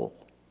Bible?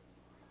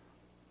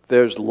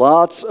 There's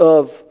lots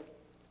of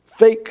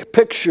fake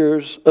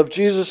pictures of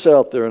Jesus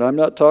out there, and I'm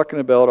not talking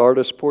about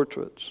artist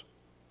portraits.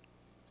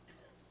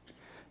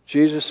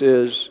 Jesus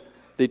is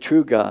the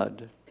true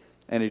God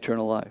and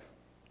eternal life.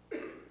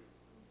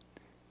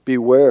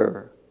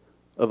 Beware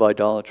of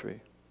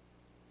idolatry.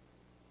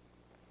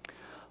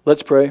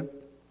 Let's pray.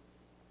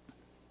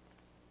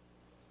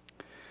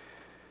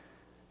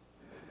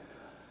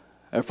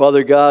 Our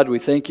Father God, we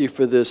thank you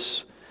for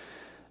this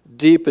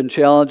deep and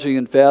challenging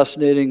and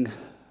fascinating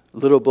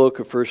little book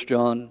of 1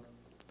 John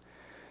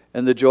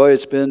and the joy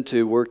it's been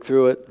to work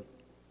through it.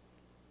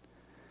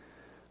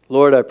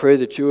 Lord, I pray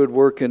that you would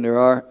work in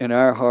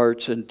our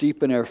hearts and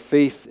deepen our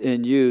faith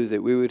in you,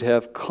 that we would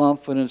have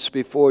confidence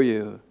before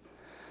you,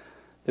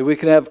 that we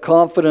can have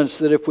confidence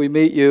that if we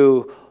meet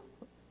you,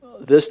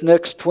 this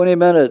next 20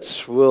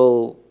 minutes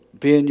we'll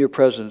be in your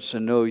presence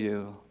and know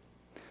you.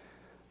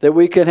 That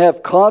we can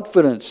have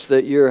confidence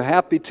that you're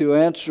happy to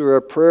answer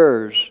our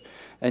prayers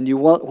and you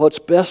want what's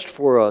best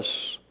for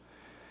us.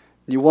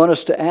 You want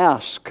us to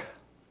ask.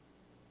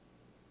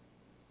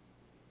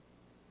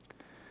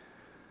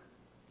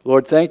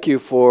 Lord, thank you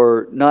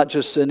for not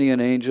just sending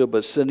an angel,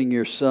 but sending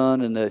your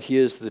Son, and that he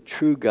is the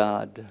true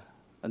God,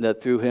 and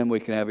that through him we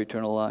can have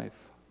eternal life.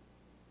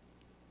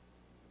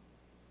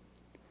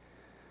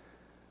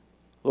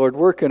 Lord,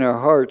 work in our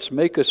hearts.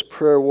 Make us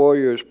prayer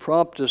warriors.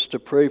 Prompt us to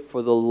pray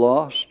for the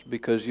lost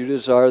because you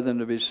desire them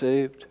to be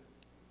saved.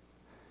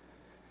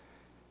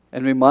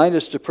 And remind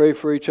us to pray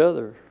for each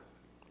other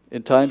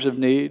in times of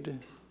need,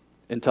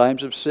 in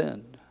times of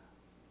sin.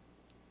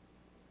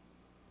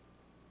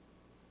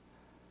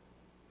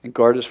 And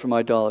guard us from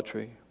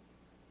idolatry.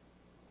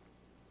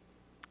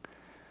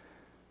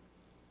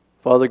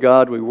 Father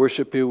God, we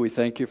worship you. We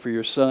thank you for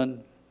your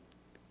Son.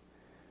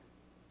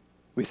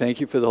 We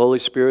thank you for the Holy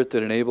Spirit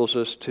that enables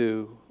us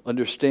to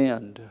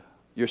understand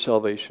your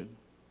salvation.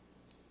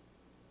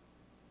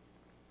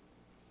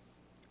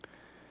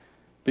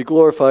 Be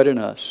glorified in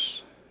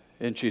us.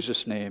 In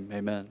Jesus' name,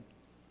 amen.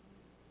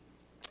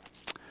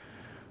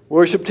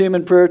 Worship team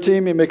and prayer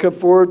team, you may come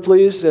forward,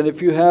 please. And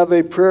if you have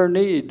a prayer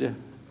need,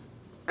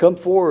 come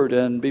forward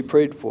and be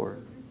prayed for.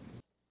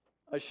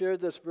 I shared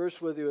this verse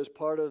with you as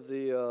part of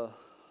the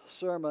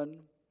sermon.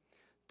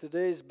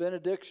 Today's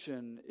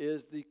benediction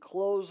is the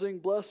closing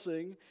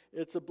blessing.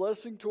 It's a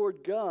blessing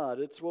toward God.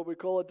 It's what we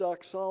call a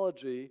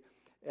doxology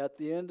at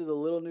the end of the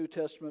little New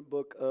Testament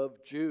book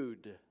of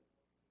Jude.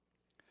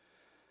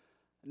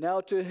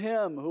 Now to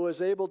him who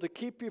is able to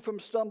keep you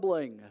from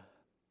stumbling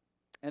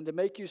and to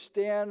make you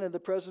stand in the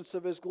presence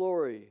of his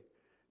glory,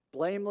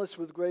 blameless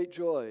with great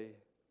joy,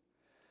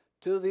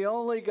 to the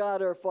only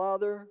God our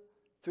Father,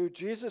 through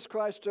Jesus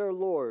Christ our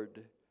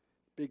Lord,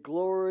 be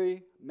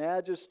glory,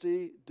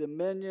 majesty,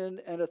 dominion,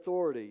 and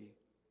authority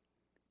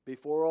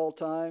before all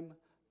time,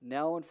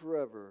 now and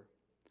forever.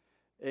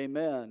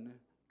 Amen.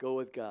 Go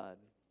with God.